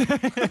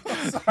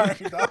 Sorry,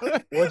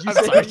 dog. What'd you I'm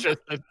say? sorry,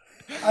 Tristan.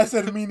 I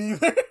said me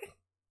neither.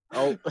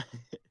 Oh,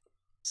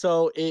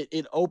 so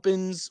it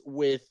opens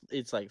with,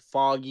 it's like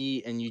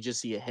foggy, and you just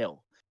see a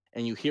hill,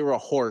 and you hear a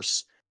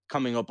horse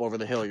coming up over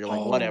the hill. You're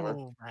like, whatever.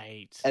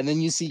 Right. And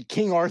then you see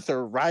King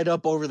Arthur ride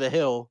up over the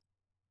hill,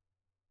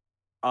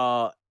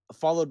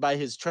 followed by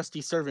his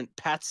trusty servant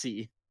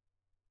Patsy,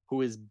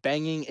 who is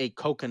banging a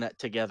coconut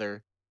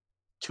together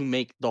to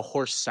make the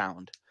horse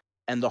sound.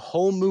 And the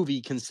whole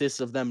movie consists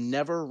of them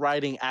never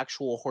riding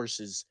actual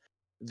horses.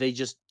 They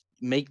just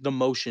make the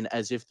motion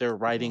as if they're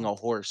riding a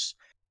horse,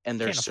 and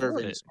their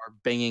servants are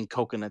banging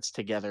coconuts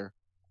together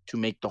to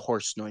make the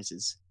horse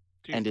noises.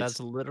 Dude, and that's it's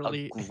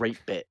literally a great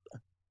bit.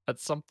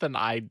 That's something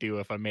I'd do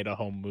if I made a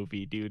home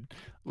movie, dude.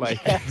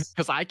 Like,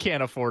 because I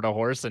can't afford a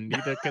horse, and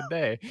neither could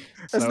they.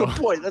 That's the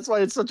point. That's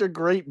why it's such a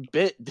great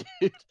bit,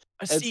 dude.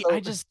 See,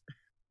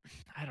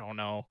 I don't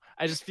know.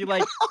 I just feel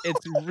like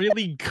it's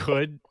really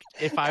good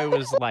if I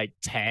was like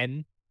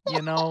 10,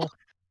 you know?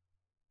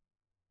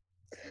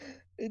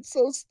 It's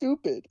so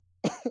stupid.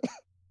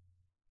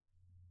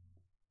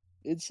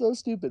 It's so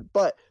stupid.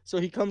 But so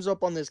he comes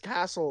up on this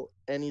castle,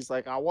 and he's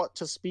like, I want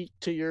to speak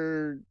to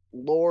your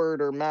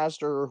lord or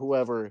master or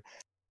whoever.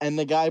 And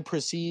the guy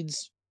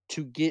proceeds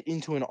to get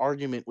into an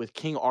argument with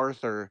King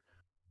Arthur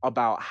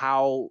about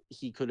how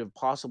he could have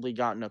possibly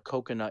gotten a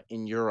coconut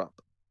in Europe.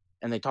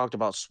 And they talked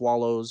about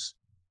swallows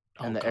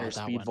and the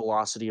airspeed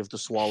velocity of the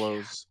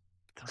swallows.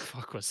 What the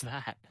fuck was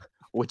that?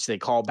 Which they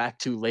call back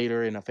to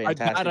later in a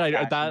fantastic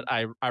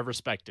I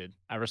respected.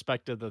 I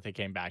respected that they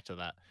came back to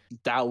that.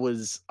 That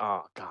was,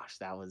 oh gosh,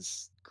 that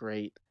was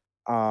great.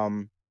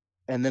 And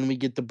then we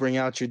get the bring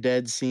out your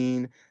dead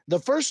scene. The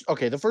first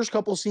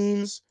couple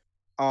scenes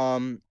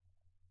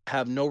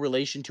have no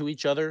relation to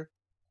each other.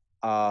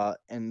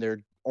 And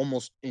they're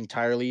almost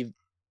entirely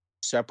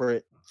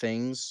separate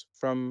things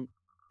from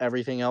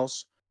everything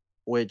else,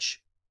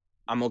 which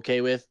I'm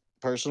okay with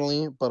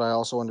personally, but I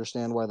also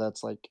understand why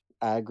that's like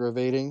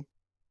aggravating.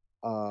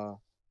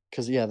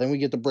 Because then we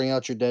get to bring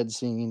out your dead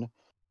scene.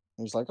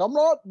 And he's like, I'm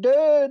not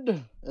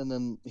dead, and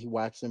then he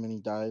whacks him and he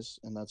dies,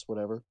 and that's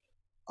whatever.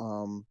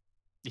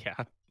 Yeah.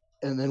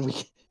 And then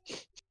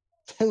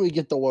we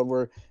get the one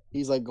where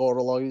he's like going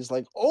along, he's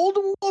like, old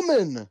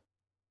woman,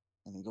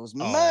 and he goes,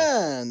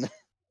 man,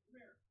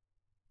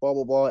 blah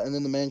blah blah, and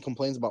then the man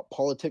complains about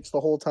politics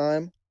the whole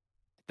time.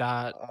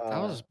 That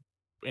was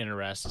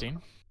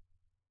interesting.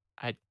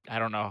 I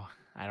don't know.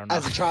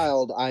 As a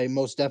child, I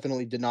most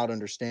definitely did not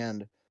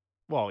understand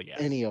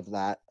any of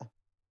that.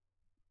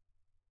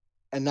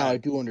 And now I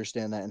do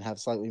understand that and have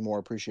slightly more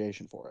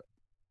appreciation for it.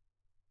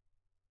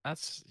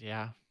 That's,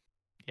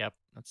 Yep,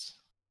 that's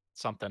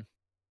something.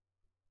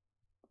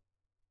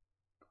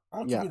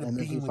 Yeah, and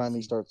then he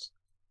finally starts.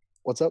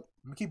 What's up?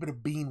 I'm going to keep it a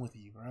bean with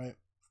you, right?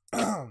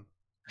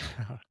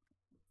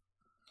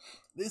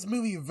 This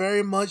movie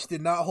very much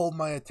did not hold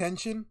my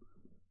attention.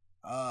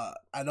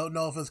 I don't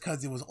know if it's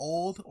because it was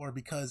old or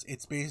because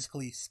it's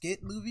basically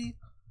skit movie,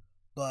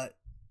 but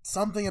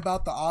something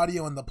about the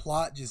audio and the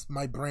plot just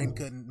my brain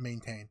couldn't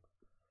maintain.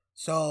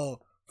 So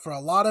for a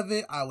lot of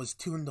it, I was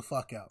tuned the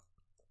fuck out.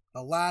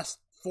 The last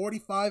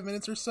 45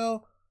 minutes or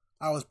so,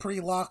 I was pretty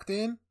locked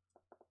in.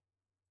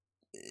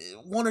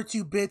 One or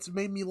two bits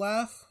made me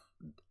laugh.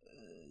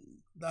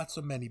 Not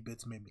so many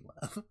bits made me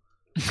laugh.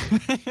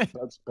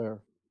 That's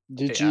fair.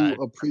 Did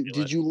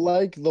you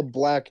like the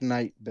Black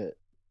Knight bit?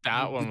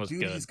 That one was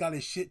good. Dude, he's got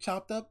his shit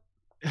chopped up.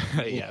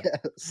 Yeah,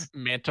 yes.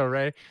 Manta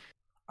Ray.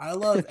 I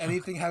love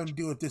anything having to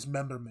do with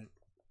dismemberment.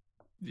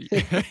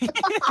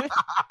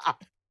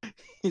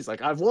 He's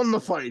like, I've won the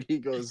fight. He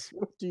goes,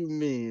 what do you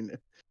mean?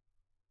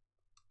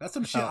 That's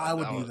some shit I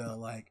would do though.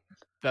 Like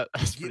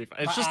that's pretty fun.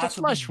 It's just a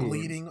flesh wound.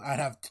 Bleeding. I'd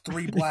have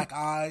 3 black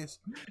eyes.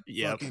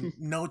 Yep.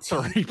 No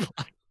teeth.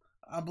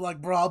 I'm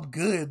like, bro, I'm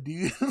good,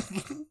 dude.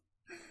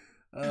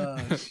 Oh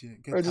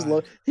shit.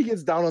 Good he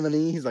gets down on the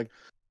knee. He's like,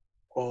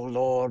 oh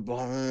Lord,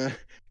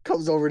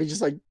 comes over and he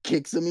just like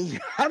kicks him.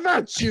 How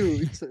about you?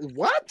 He says,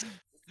 what?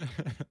 You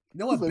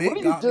know what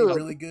bit got me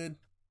really good?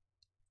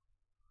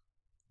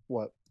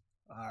 What?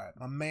 Alright,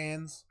 my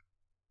man's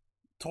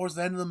towards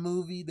the end of the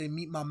movie, they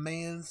meet my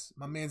man's.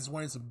 My man's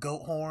wearing some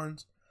goat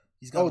horns.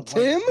 He's got a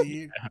Tim?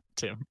 Yeah,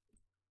 Tim.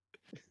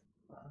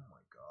 Oh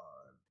my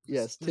god.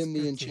 Yes, Tim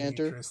the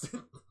Enchanter.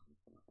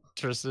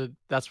 Tristan,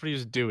 that's what he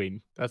was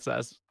doing. That's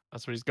what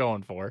he's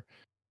going for.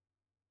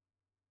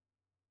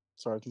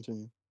 Sorry,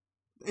 continue.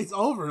 It's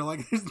over.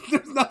 Like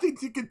there's nothing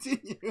to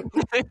continue.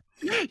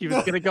 He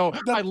was gonna go.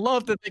 I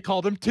love that they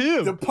called him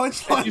Tim. The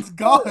punchline's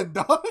gone,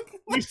 dog.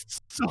 You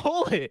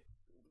stole it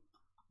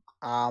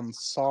I'm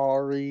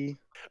sorry.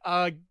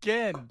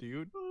 again,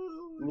 dude.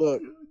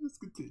 Look. Just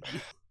continue.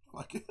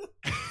 Fuck it.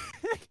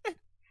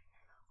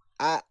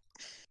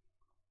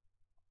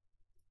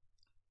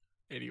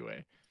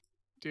 Anyway,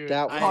 dude.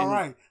 That All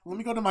right, let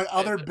me go to my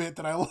other bit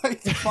that I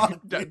liked. Fuck,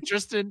 dude.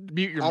 Tristan,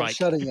 mute your I'm mic.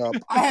 shutting up.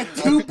 I had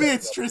two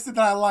bits, Tristan,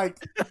 that I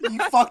liked. You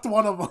fucked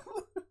one of them.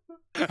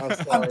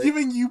 I'm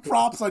giving you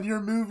props on your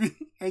movie,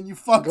 and you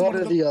fucked Go one to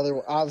of them. the other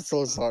one. I'm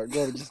so sorry.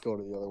 Just go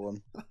to the other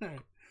one.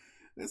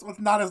 This one's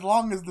not as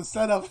long as the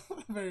setup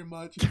very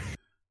much.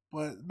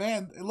 But,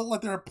 man, it looked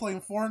like they were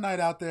playing Fortnite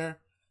out there.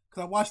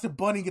 Because I watched the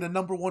Bunny get a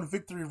 #1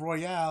 victory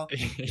royale.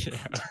 Yeah.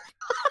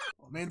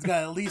 Man's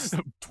got at least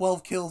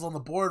 12 kills on the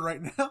board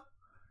right now.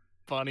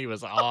 Bunny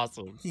was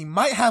awesome. He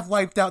might have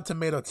wiped out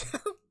Tomato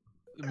Town.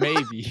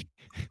 Maybe.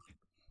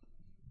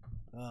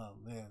 Oh,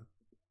 man.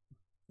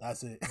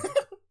 That's it.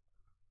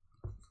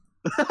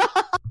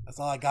 That's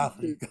all I got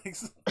for you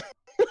guys.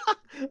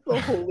 The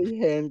holy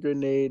hand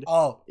grenade.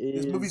 Oh,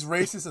 this movie's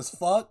racist as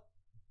fuck.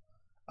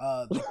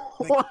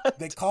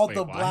 They called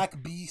the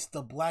Black Beast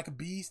the Black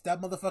Beast. That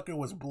motherfucker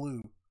was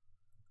blue.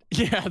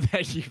 Yeah,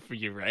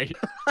 you're right.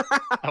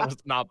 That was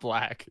not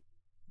black.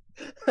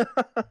 I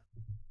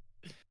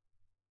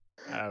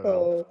don't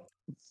know.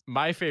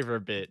 My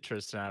favorite bit,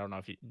 Tristan, I don't know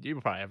if you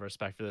probably have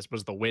respect for this,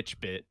 was the witch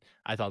bit.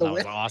 I thought that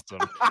was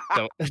awesome.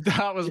 So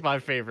that was my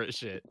favorite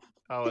shit.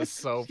 That was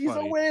so She's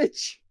funny. a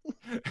witch.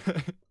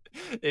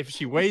 If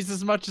she weighs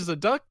as much as a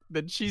duck,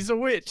 then she's a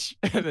witch.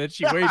 And then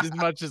she weighs as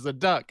much as a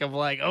duck. I'm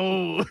like,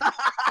 oh.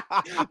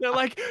 They're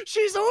like,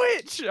 she's a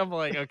witch. I'm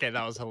like, okay,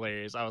 that was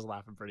hilarious. I was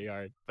laughing pretty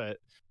hard. But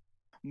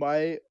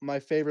my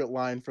favorite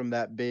line from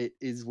that bit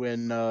is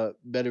when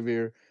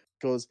Bedivere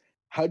goes,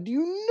 "How do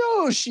you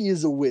know she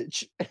is a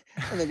witch?"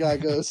 And the guy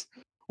goes,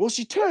 "Well,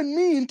 she turned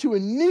me into a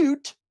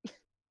newt."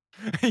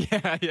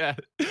 yeah.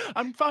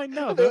 I'm fine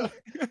now, though.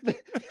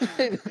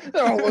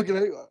 They're all looking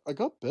at you. I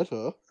got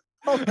better.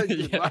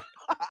 Yeah.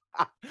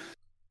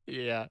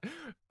 Yeah.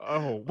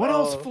 Oh, what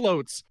else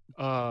floats?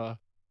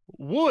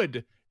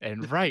 Wood.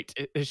 And right,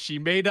 is she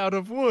made out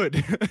of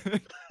wood?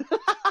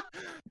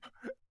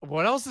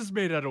 What else is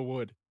made out of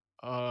wood?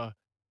 A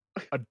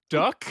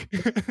duck?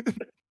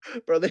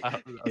 Bro,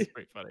 That was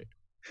pretty funny.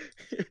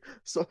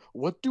 So,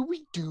 what do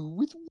we do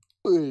with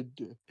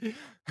wood?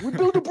 We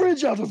build a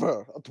bridge out of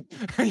her.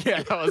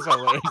 Yeah, that was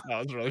hilarious. That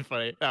was really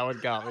funny. That one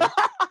got me.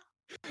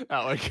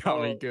 That one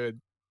got me good.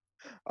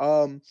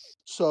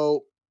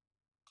 So,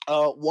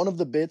 one of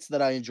the bits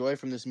that I enjoy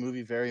from this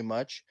movie very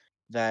much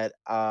that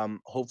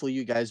hopefully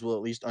you guys will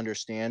at least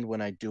understand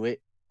when I do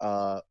it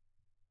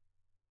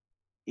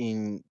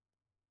in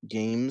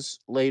games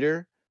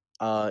later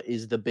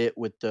is the bit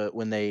with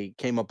when they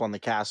came up on the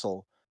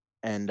castle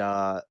and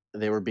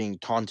they were being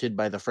taunted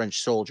by the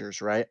French soldiers,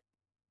 right?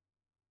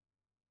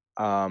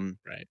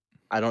 Right.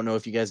 I don't know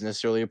if you guys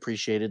necessarily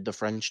appreciated the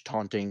French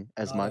taunting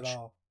as Not much. at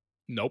all.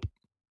 Nope.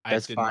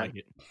 That's I didn't fine. like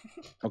it.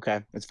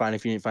 Okay, it's fine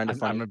if you didn't find it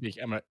funny. I'm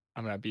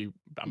gonna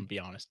be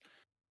honest.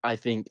 I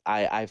think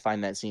I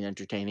find that scene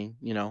entertaining,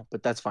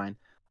 but that's fine.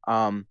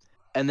 And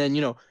then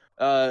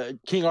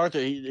King Arthur,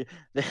 he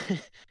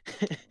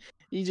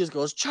just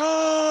goes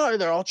charge.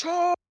 They're all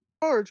charge,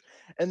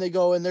 and they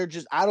go and they're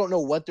just I don't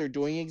know what they're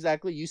doing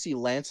exactly. You see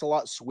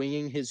Lancelot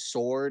swinging his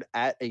sword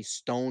at a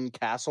stone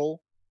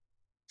castle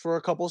for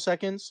a couple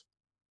seconds,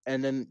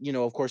 and then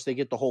of course they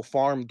get the whole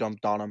farm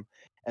dumped on them,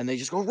 and they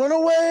just go run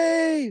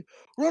away,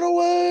 run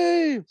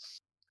away.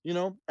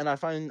 And I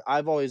find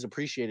I've always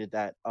appreciated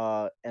that.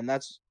 And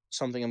that's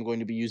something I'm going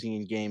to be using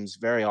in games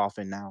very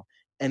often now.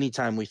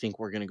 Anytime we think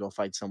we're going to go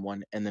fight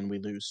someone and then we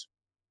lose.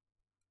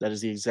 That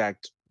is the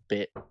exact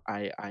bit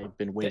I've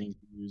been waiting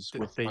to use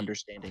with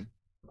understanding.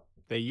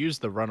 They use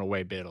the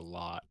runaway bit a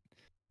lot.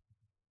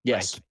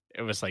 Yes. Like,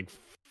 it was like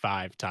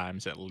 5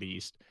 times at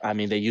least. I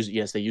mean, they used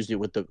it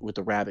with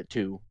the rabbit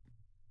too.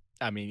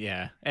 I mean,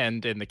 yeah.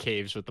 And in the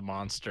caves with the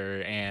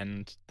monster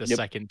and the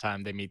second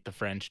time they meet the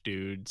French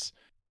dudes.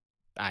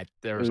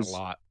 There was a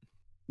lot.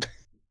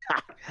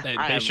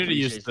 They should have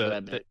used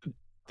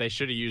they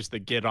should have used the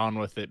get on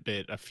with it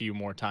bit a few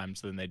more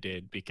times than they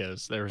did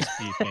because there was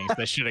a few things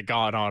they should have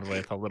gone on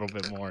with a little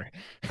bit more.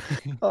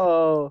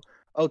 Oh,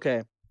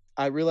 okay.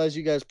 I realize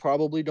you guys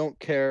probably don't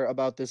care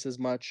about this as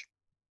much,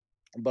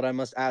 but I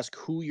must ask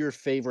who your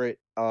favorite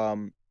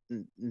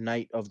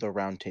Knight of the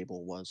Round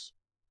Table was.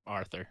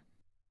 Arthur.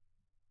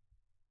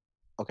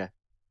 Okay.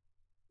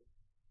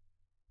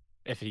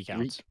 If he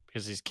counts,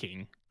 because he's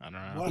king. I don't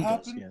know. What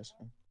happened? Yes.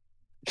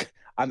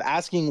 I'm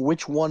asking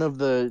which one of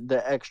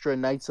the extra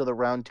Knights of the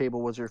Round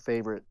Table was your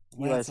favorite.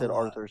 Eli said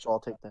Arthur, so I'll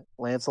take that.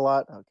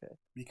 Lancelot? Okay.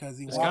 Because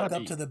he walked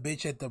up to the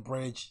bitch at the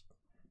bridge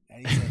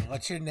and he said,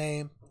 "What's your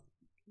name?"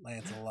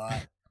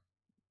 Lancelot.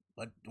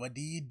 What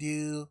do you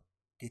do?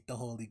 Get the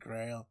Holy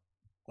Grail.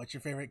 What's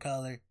your favorite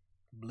color?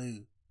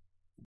 Blue.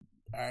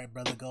 All right,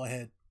 brother, go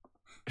ahead.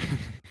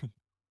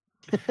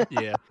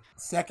 Yeah.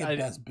 Second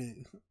best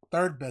bit.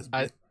 third best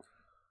bit.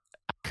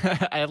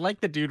 I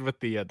like the dude with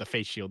the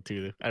face shield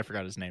too. I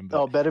forgot his name, but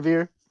Oh,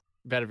 Bedivere.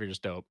 Bedivere's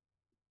dope.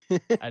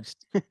 I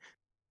just,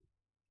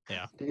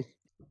 yeah.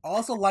 I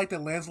also like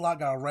that Lancelot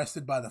got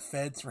arrested by the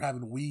feds for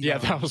having weed. Yeah,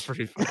 on that him. was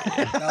pretty funny.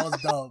 Yeah. That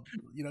was dope.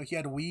 You know, he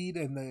had weed,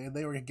 and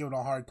they were giving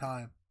a hard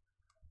time.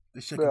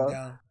 They shook him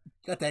down.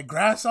 Got that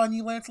grass on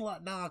you,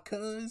 Lancelot? Nah,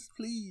 cuz,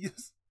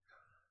 please.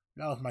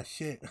 That was my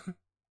shit.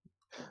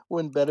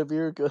 When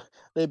Bedivere,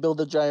 they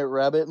build a giant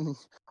rabbit, and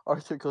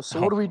Arthur goes,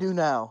 "So what do we do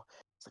now?"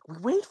 It's like,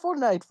 we wait for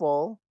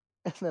nightfall,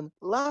 and then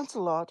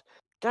Lancelot,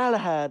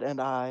 Galahad,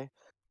 and I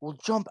will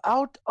jump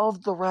out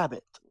of the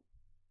rabbit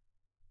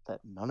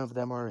that none of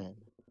them are in.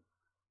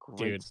 Great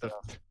Dude, stuff.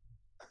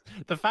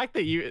 the fact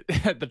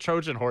that the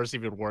Trojan horse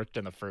even worked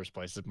in the first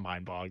place is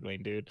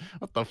mind-boggling, dude.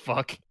 What the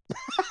fuck?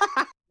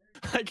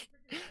 Like,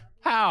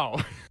 how?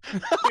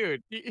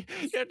 Dude, you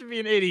have to be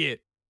an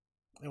idiot.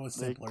 It was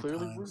simpler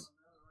times.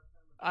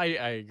 I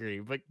agree,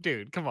 but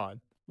dude, come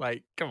on.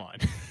 Like, come on.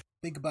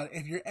 Think about it.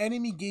 If your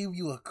enemy gave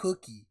you a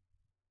cookie,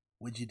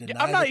 would you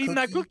deny I'm not eating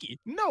cookie? that cookie.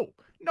 No,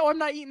 I'm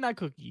not eating that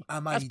cookie. I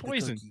might That's eat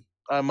poison. the cookie.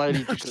 I might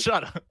eat the cookie.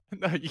 Shut up.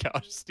 No, yeah,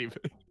 I'm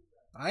stupid.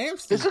 I am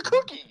stupid. It's a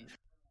cookie.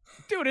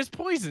 Dude, it's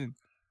poison.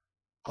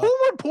 Who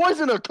would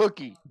poison a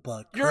cookie?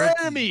 But Your cookie.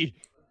 Enemy.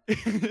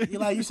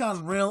 Eli, you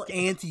sound real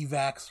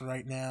anti-vax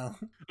right now.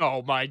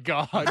 Oh my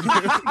god.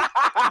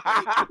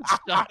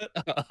 Shut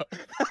up.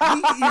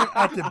 We here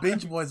at the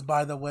Binge Boys,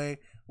 by the way,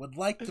 would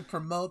like to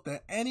promote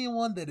that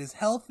anyone that is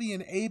healthy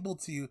and able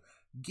to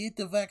get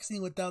the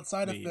vaccine without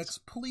side effects,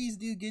 please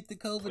do get the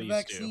COVID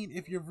vaccine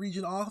if your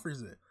region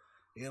offers it.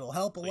 It'll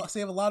help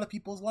save a lot of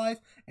people's life,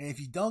 and if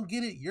you don't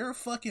get it, you're a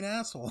fucking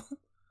asshole.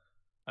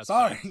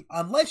 Sorry, nice.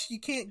 Unless you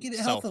can't get it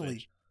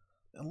healthily.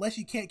 Unless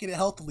you can't get it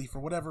healthily for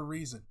whatever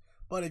reason.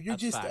 But if you're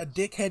just a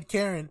dickhead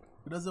Karen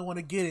who doesn't want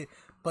to get it,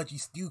 but you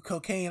do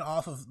cocaine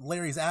off of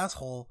Larry's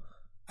asshole,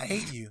 I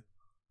hate you.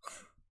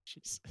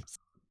 Jesus.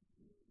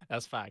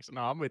 That's facts.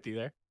 No, I'm with you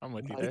there.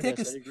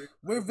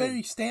 We're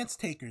very stance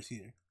takers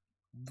here.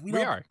 We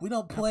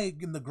don't play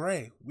in the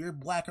gray. We're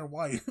black or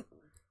white.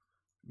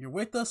 You're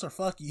with us or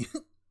fuck you.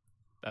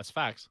 That's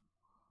facts.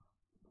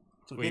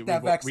 So get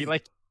that vaccine.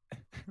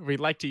 We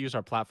like to use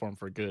our platform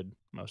for good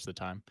most of the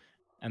time.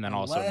 And then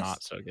also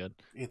not so good.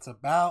 It's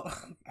about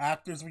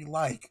actors we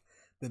like.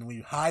 Then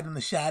we hide in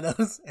the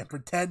shadows and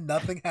pretend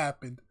nothing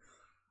happened.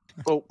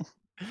 Oh.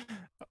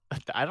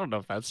 I don't know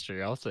if that's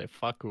true. I'll say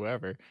fuck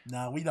whoever.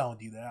 No, we don't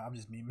do that. I'm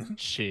just memeing.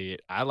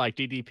 Shit. I like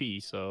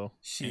EDP, so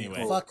shit.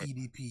 Anyway. Fuck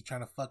EDP.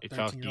 Trying to fuck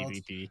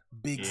 13-year-olds.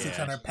 Big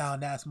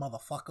 600-pound ass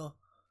motherfucker.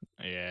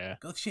 Yeah.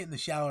 Go shit in the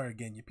shower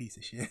again, you piece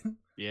of shit.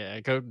 Yeah,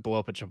 go blow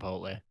up a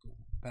Chipotle.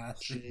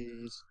 Bastard.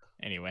 Jeez.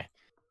 Anyway.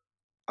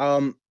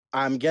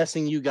 I'm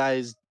guessing you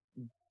guys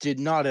did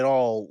not at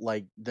all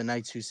like the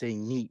Knights Who Say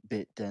Neat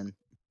bit then.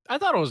 I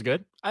thought it was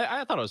good.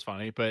 I thought it was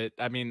funny, but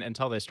I mean,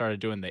 until they started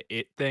doing the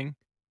it thing,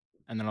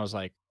 and then I was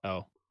like,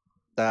 oh.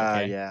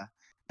 Okay. Yeah.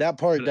 That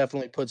part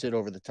definitely puts it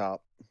over the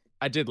top.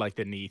 I did like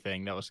the knee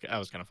thing. That was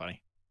kind of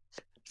funny.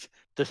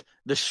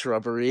 The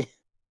shrubbery.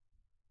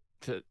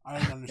 I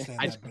didn't understand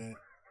that bit.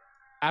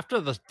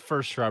 After the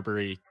first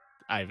shrubbery,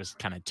 I was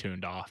kind of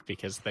tuned off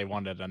because they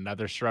wanted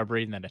another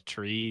shrubbery and then a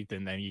tree,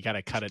 and then you got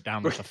to cut it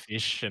down with a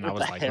fish, and I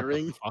was like,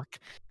 herring? what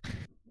the fuck?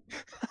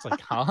 It's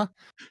like, huh?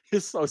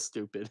 It's so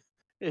stupid.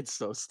 It's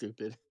so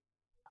stupid.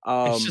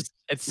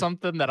 It's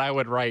something that I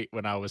would write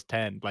when I was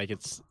 10. Like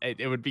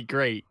it would be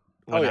great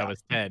when I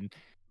was 10.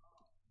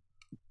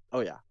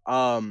 Oh yeah.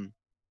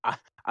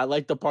 I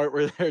like the part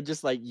where they're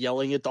just like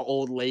yelling at the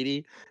old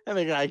lady, and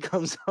the guy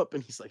comes up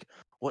and he's like,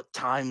 "What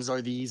times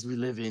are these we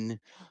live in,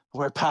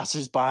 where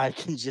passersby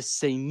can just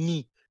say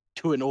 "me"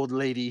 to an old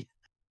lady?"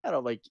 And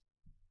I'm like,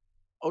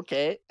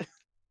 okay.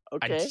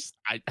 I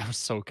was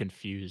so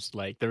confused.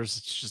 Like there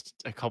was just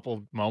a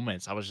couple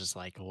moments I was just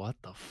like, what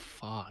the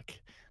fuck?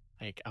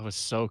 Like I was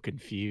so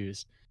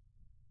confused.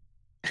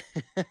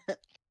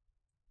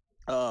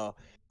 Well,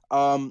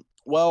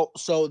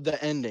 so the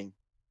ending.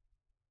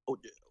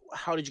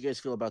 How did you guys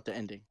feel about the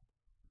ending?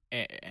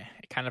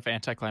 Kind of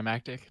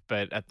anticlimactic,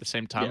 but at the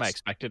same time I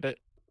expected it.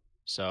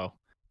 So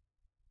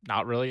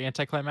not really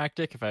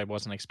anticlimactic if I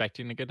wasn't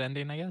expecting a good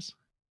ending, I guess.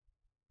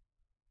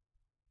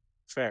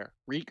 Fair.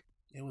 Reek?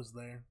 It was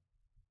there.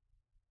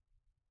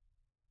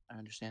 I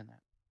understand that.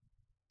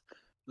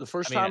 The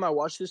first time I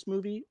watched this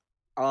movie,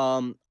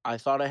 I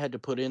thought I had to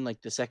put in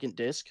like the second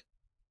disc.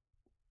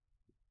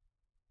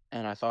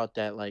 And I thought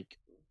that like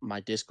my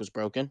disc was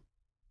broken.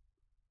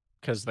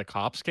 Because the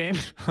cops came?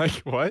 Like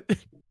what?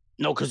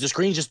 No, because the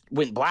screen just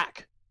went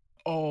black.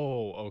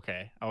 Oh,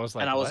 okay. I was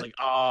like,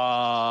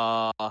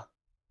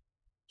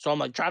 So I'm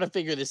like trying to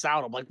figure this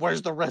out. I'm like,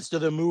 where's the rest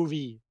of the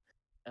movie?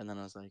 And then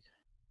I was like,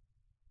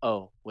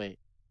 oh wait,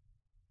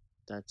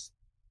 that's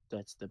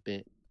the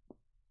bit.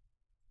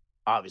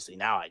 Obviously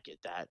now I get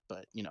that,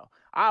 but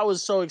I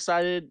was so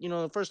excited.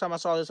 The first time I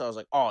saw this, I was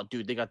like, oh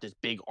dude, they got this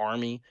big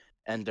army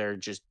and they're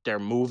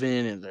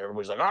moving and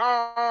everybody's like,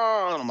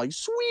 and I'm like,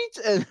 sweet.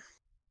 And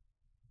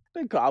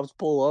the cops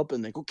pull up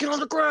and they go, get on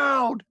the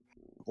ground.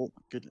 Oh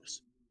my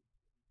goodness.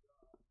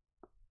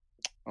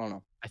 I don't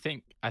know. I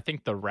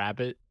think the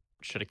rabbit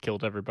should have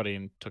killed everybody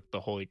and took the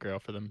Holy Grail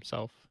for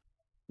themselves.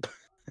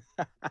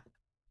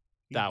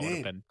 That would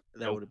have been.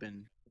 That would have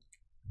been.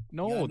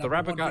 No, the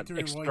rabbit got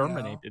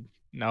exterminated.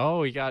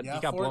 No, he got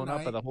blown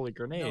up by the holy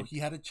grenade. No, he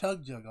had a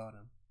chug jug on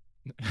him.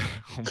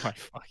 Oh my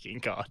fucking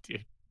god,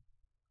 dude.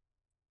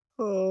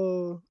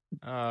 Oh.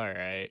 All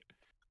right.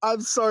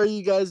 I'm sorry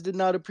you guys did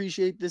not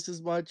appreciate this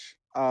as much.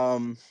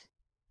 I'm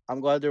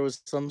glad there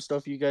was some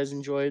stuff you guys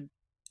enjoyed.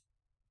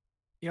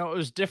 You know, it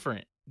was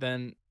different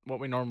than what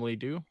we normally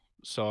do.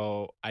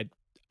 So I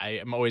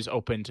am always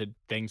open to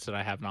things that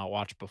I have not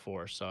watched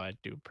before. So I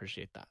do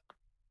appreciate that.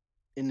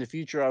 In the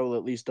future, I will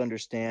at least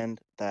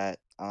understand that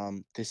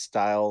this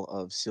style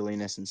of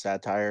silliness and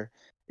satire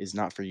is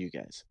not for you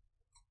guys.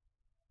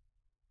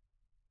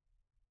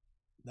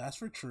 That's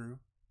for true.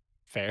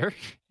 Fair.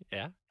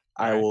 Yeah.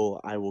 I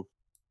will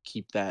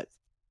keep that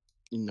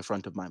in the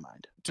front of my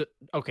mind.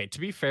 To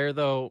be fair,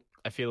 though,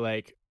 I feel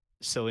like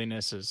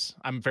silliness is...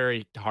 I'm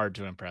very hard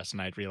to impress,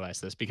 and I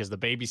realize this, because the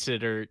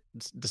babysitter,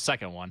 the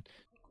second one,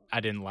 I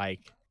didn't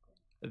like.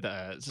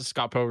 The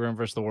Scott Pilgrim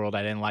vs. the World,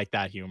 I didn't like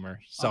that humor.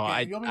 So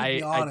okay, you want me to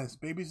be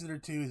honest,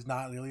 Babysitter 2 is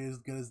not nearly as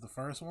good as the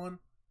first one.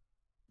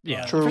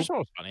 Yeah, the first one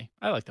was funny.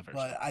 I like the first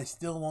one. But I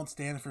still won't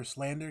stand for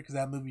slander because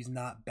that movie's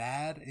not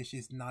bad. It's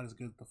just not as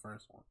good as the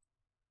first one.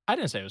 I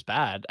didn't say it was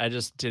bad. I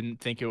just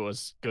didn't think it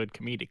was good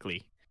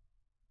comedically.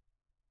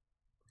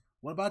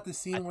 What about the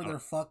scene where they're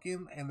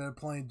fucking and they're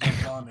playing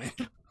Jump On It?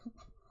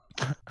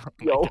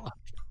 Yo.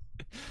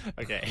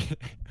 Okay.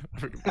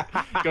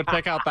 Go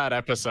check out that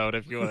episode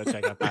if you want to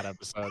check out that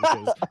episode.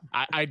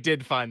 I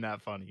did find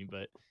that funny,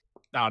 but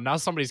now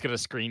somebody's going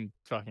to screen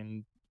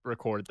fucking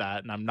record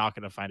that, and I'm not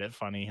going to find it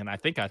funny. And I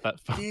think I thought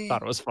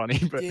it was funny,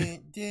 but...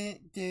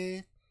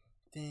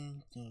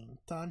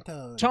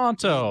 Tonto.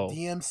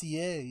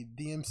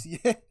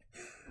 DMCA.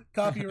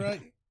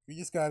 Copyright. We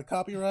just got a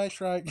copyright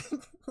strike.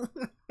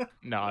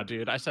 No,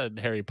 dude. I said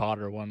Harry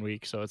Potter 1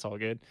 week, so it's all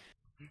good.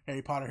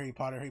 Harry Potter.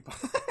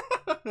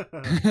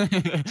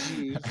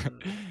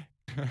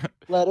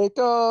 Let it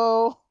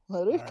go.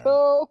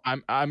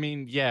 I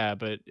mean, yeah,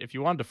 but if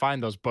you wanted to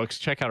find those books,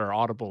 check out our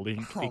Audible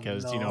link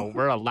because no. you know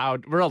we're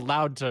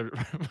allowed to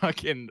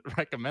fucking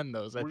recommend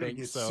those. We're think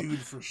get so. Sued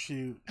for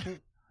shoot.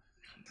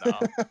 No.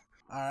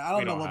 All right, I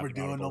don't know what we're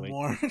doing no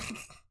more.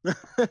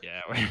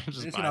 Yeah, we're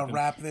just gonna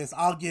wrap this.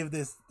 I'll give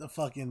this a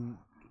fucking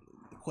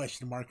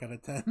question mark out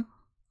of 10.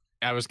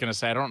 I was gonna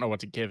say I don't know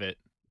what to give it.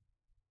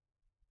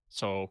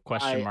 So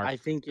question mark. I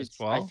think it's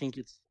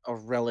a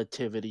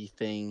relativity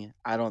thing.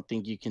 I don't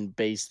think you can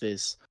base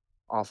this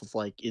off of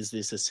like, is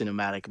this a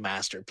cinematic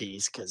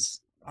masterpiece?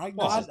 Because I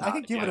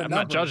can give it a number. I'm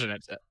not judging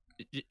it.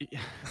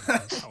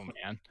 Oh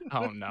man.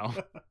 Oh no.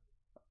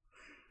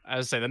 I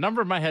would say the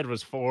number in my head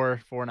was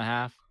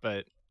 4.5,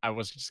 but I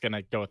was just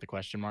gonna go with the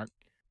question mark.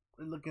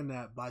 We're looking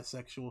at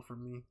bisexual for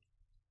me.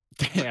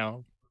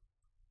 Damn.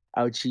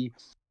 Ouchie.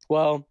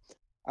 Well,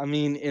 I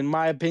mean, in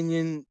my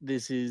opinion,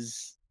 this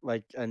is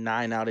like a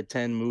 9 out of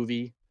 10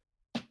 movie.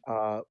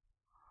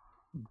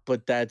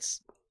 But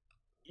that's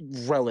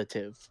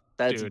relative.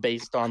 That's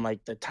based on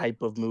like the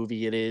type of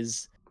movie it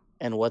is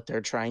and what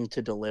they're trying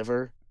to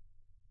deliver.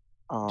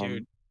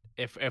 Dude,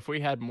 if we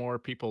had more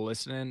people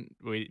listening,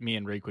 me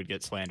and Rick would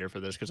get slander for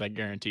this because I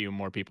guarantee you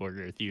more people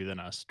agree with you than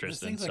us,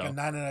 Tristan. This thing's like a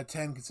 9 out of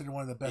 10, considered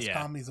one of the best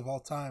comedies of all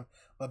time.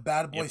 But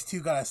Bad Boys 2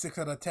 got a 6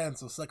 out of 10,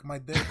 so suck my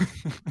dick.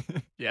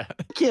 Yeah.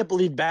 I can't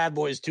believe Bad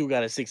Boys 2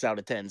 got a 6 out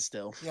of 10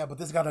 still. Yeah, but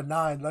this got a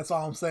 9. That's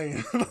all I'm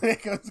saying.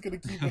 Like, I was going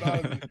to keep it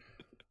on.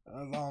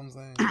 That's all I'm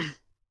saying.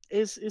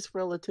 It's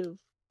relative.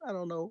 I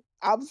don't know.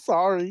 I'm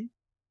sorry.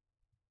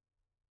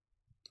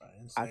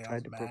 I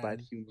tried to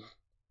provide humor.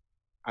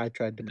 I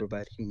tried to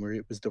provide humor.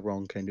 It was the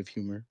wrong kind of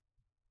humor.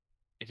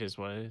 It is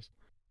what it is.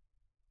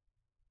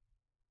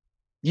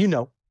 You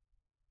know.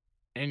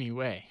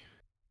 Anyway,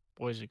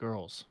 boys and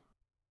girls,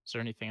 is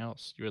there anything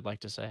else you would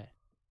like to say?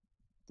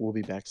 We'll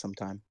be back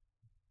sometime.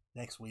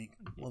 Next week.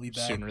 We'll be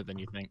back. Sooner than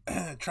you think.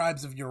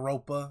 Tribes of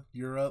Europe.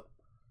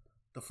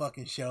 The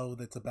fucking show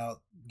that's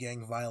about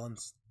gang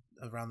violence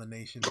around the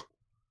nation.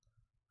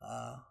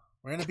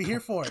 We're going to be here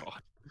for it.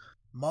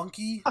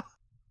 Monkey,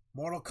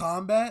 Mortal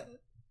Kombat.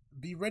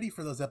 Be ready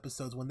for those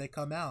episodes when they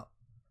come out.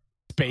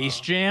 Space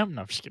Jam?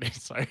 No, I'm just kidding.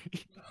 Sorry.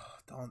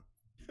 Don't.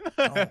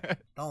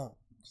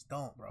 Just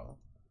don't, bro.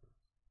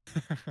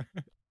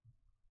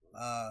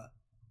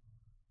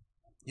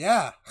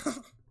 Yeah.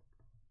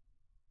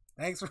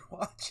 Thanks for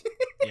watching.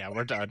 Yeah,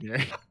 we're done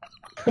here.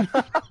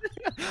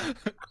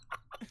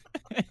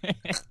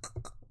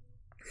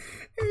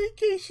 In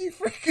case you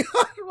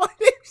forgot, my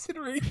name's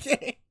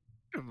Enrique.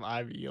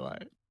 I'm Eli.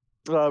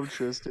 I'm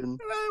Tristan. And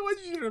I want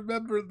you to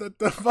remember that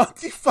the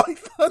Monty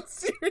Python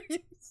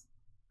series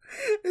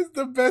is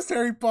the best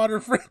Harry Potter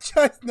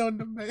franchise known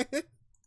to man.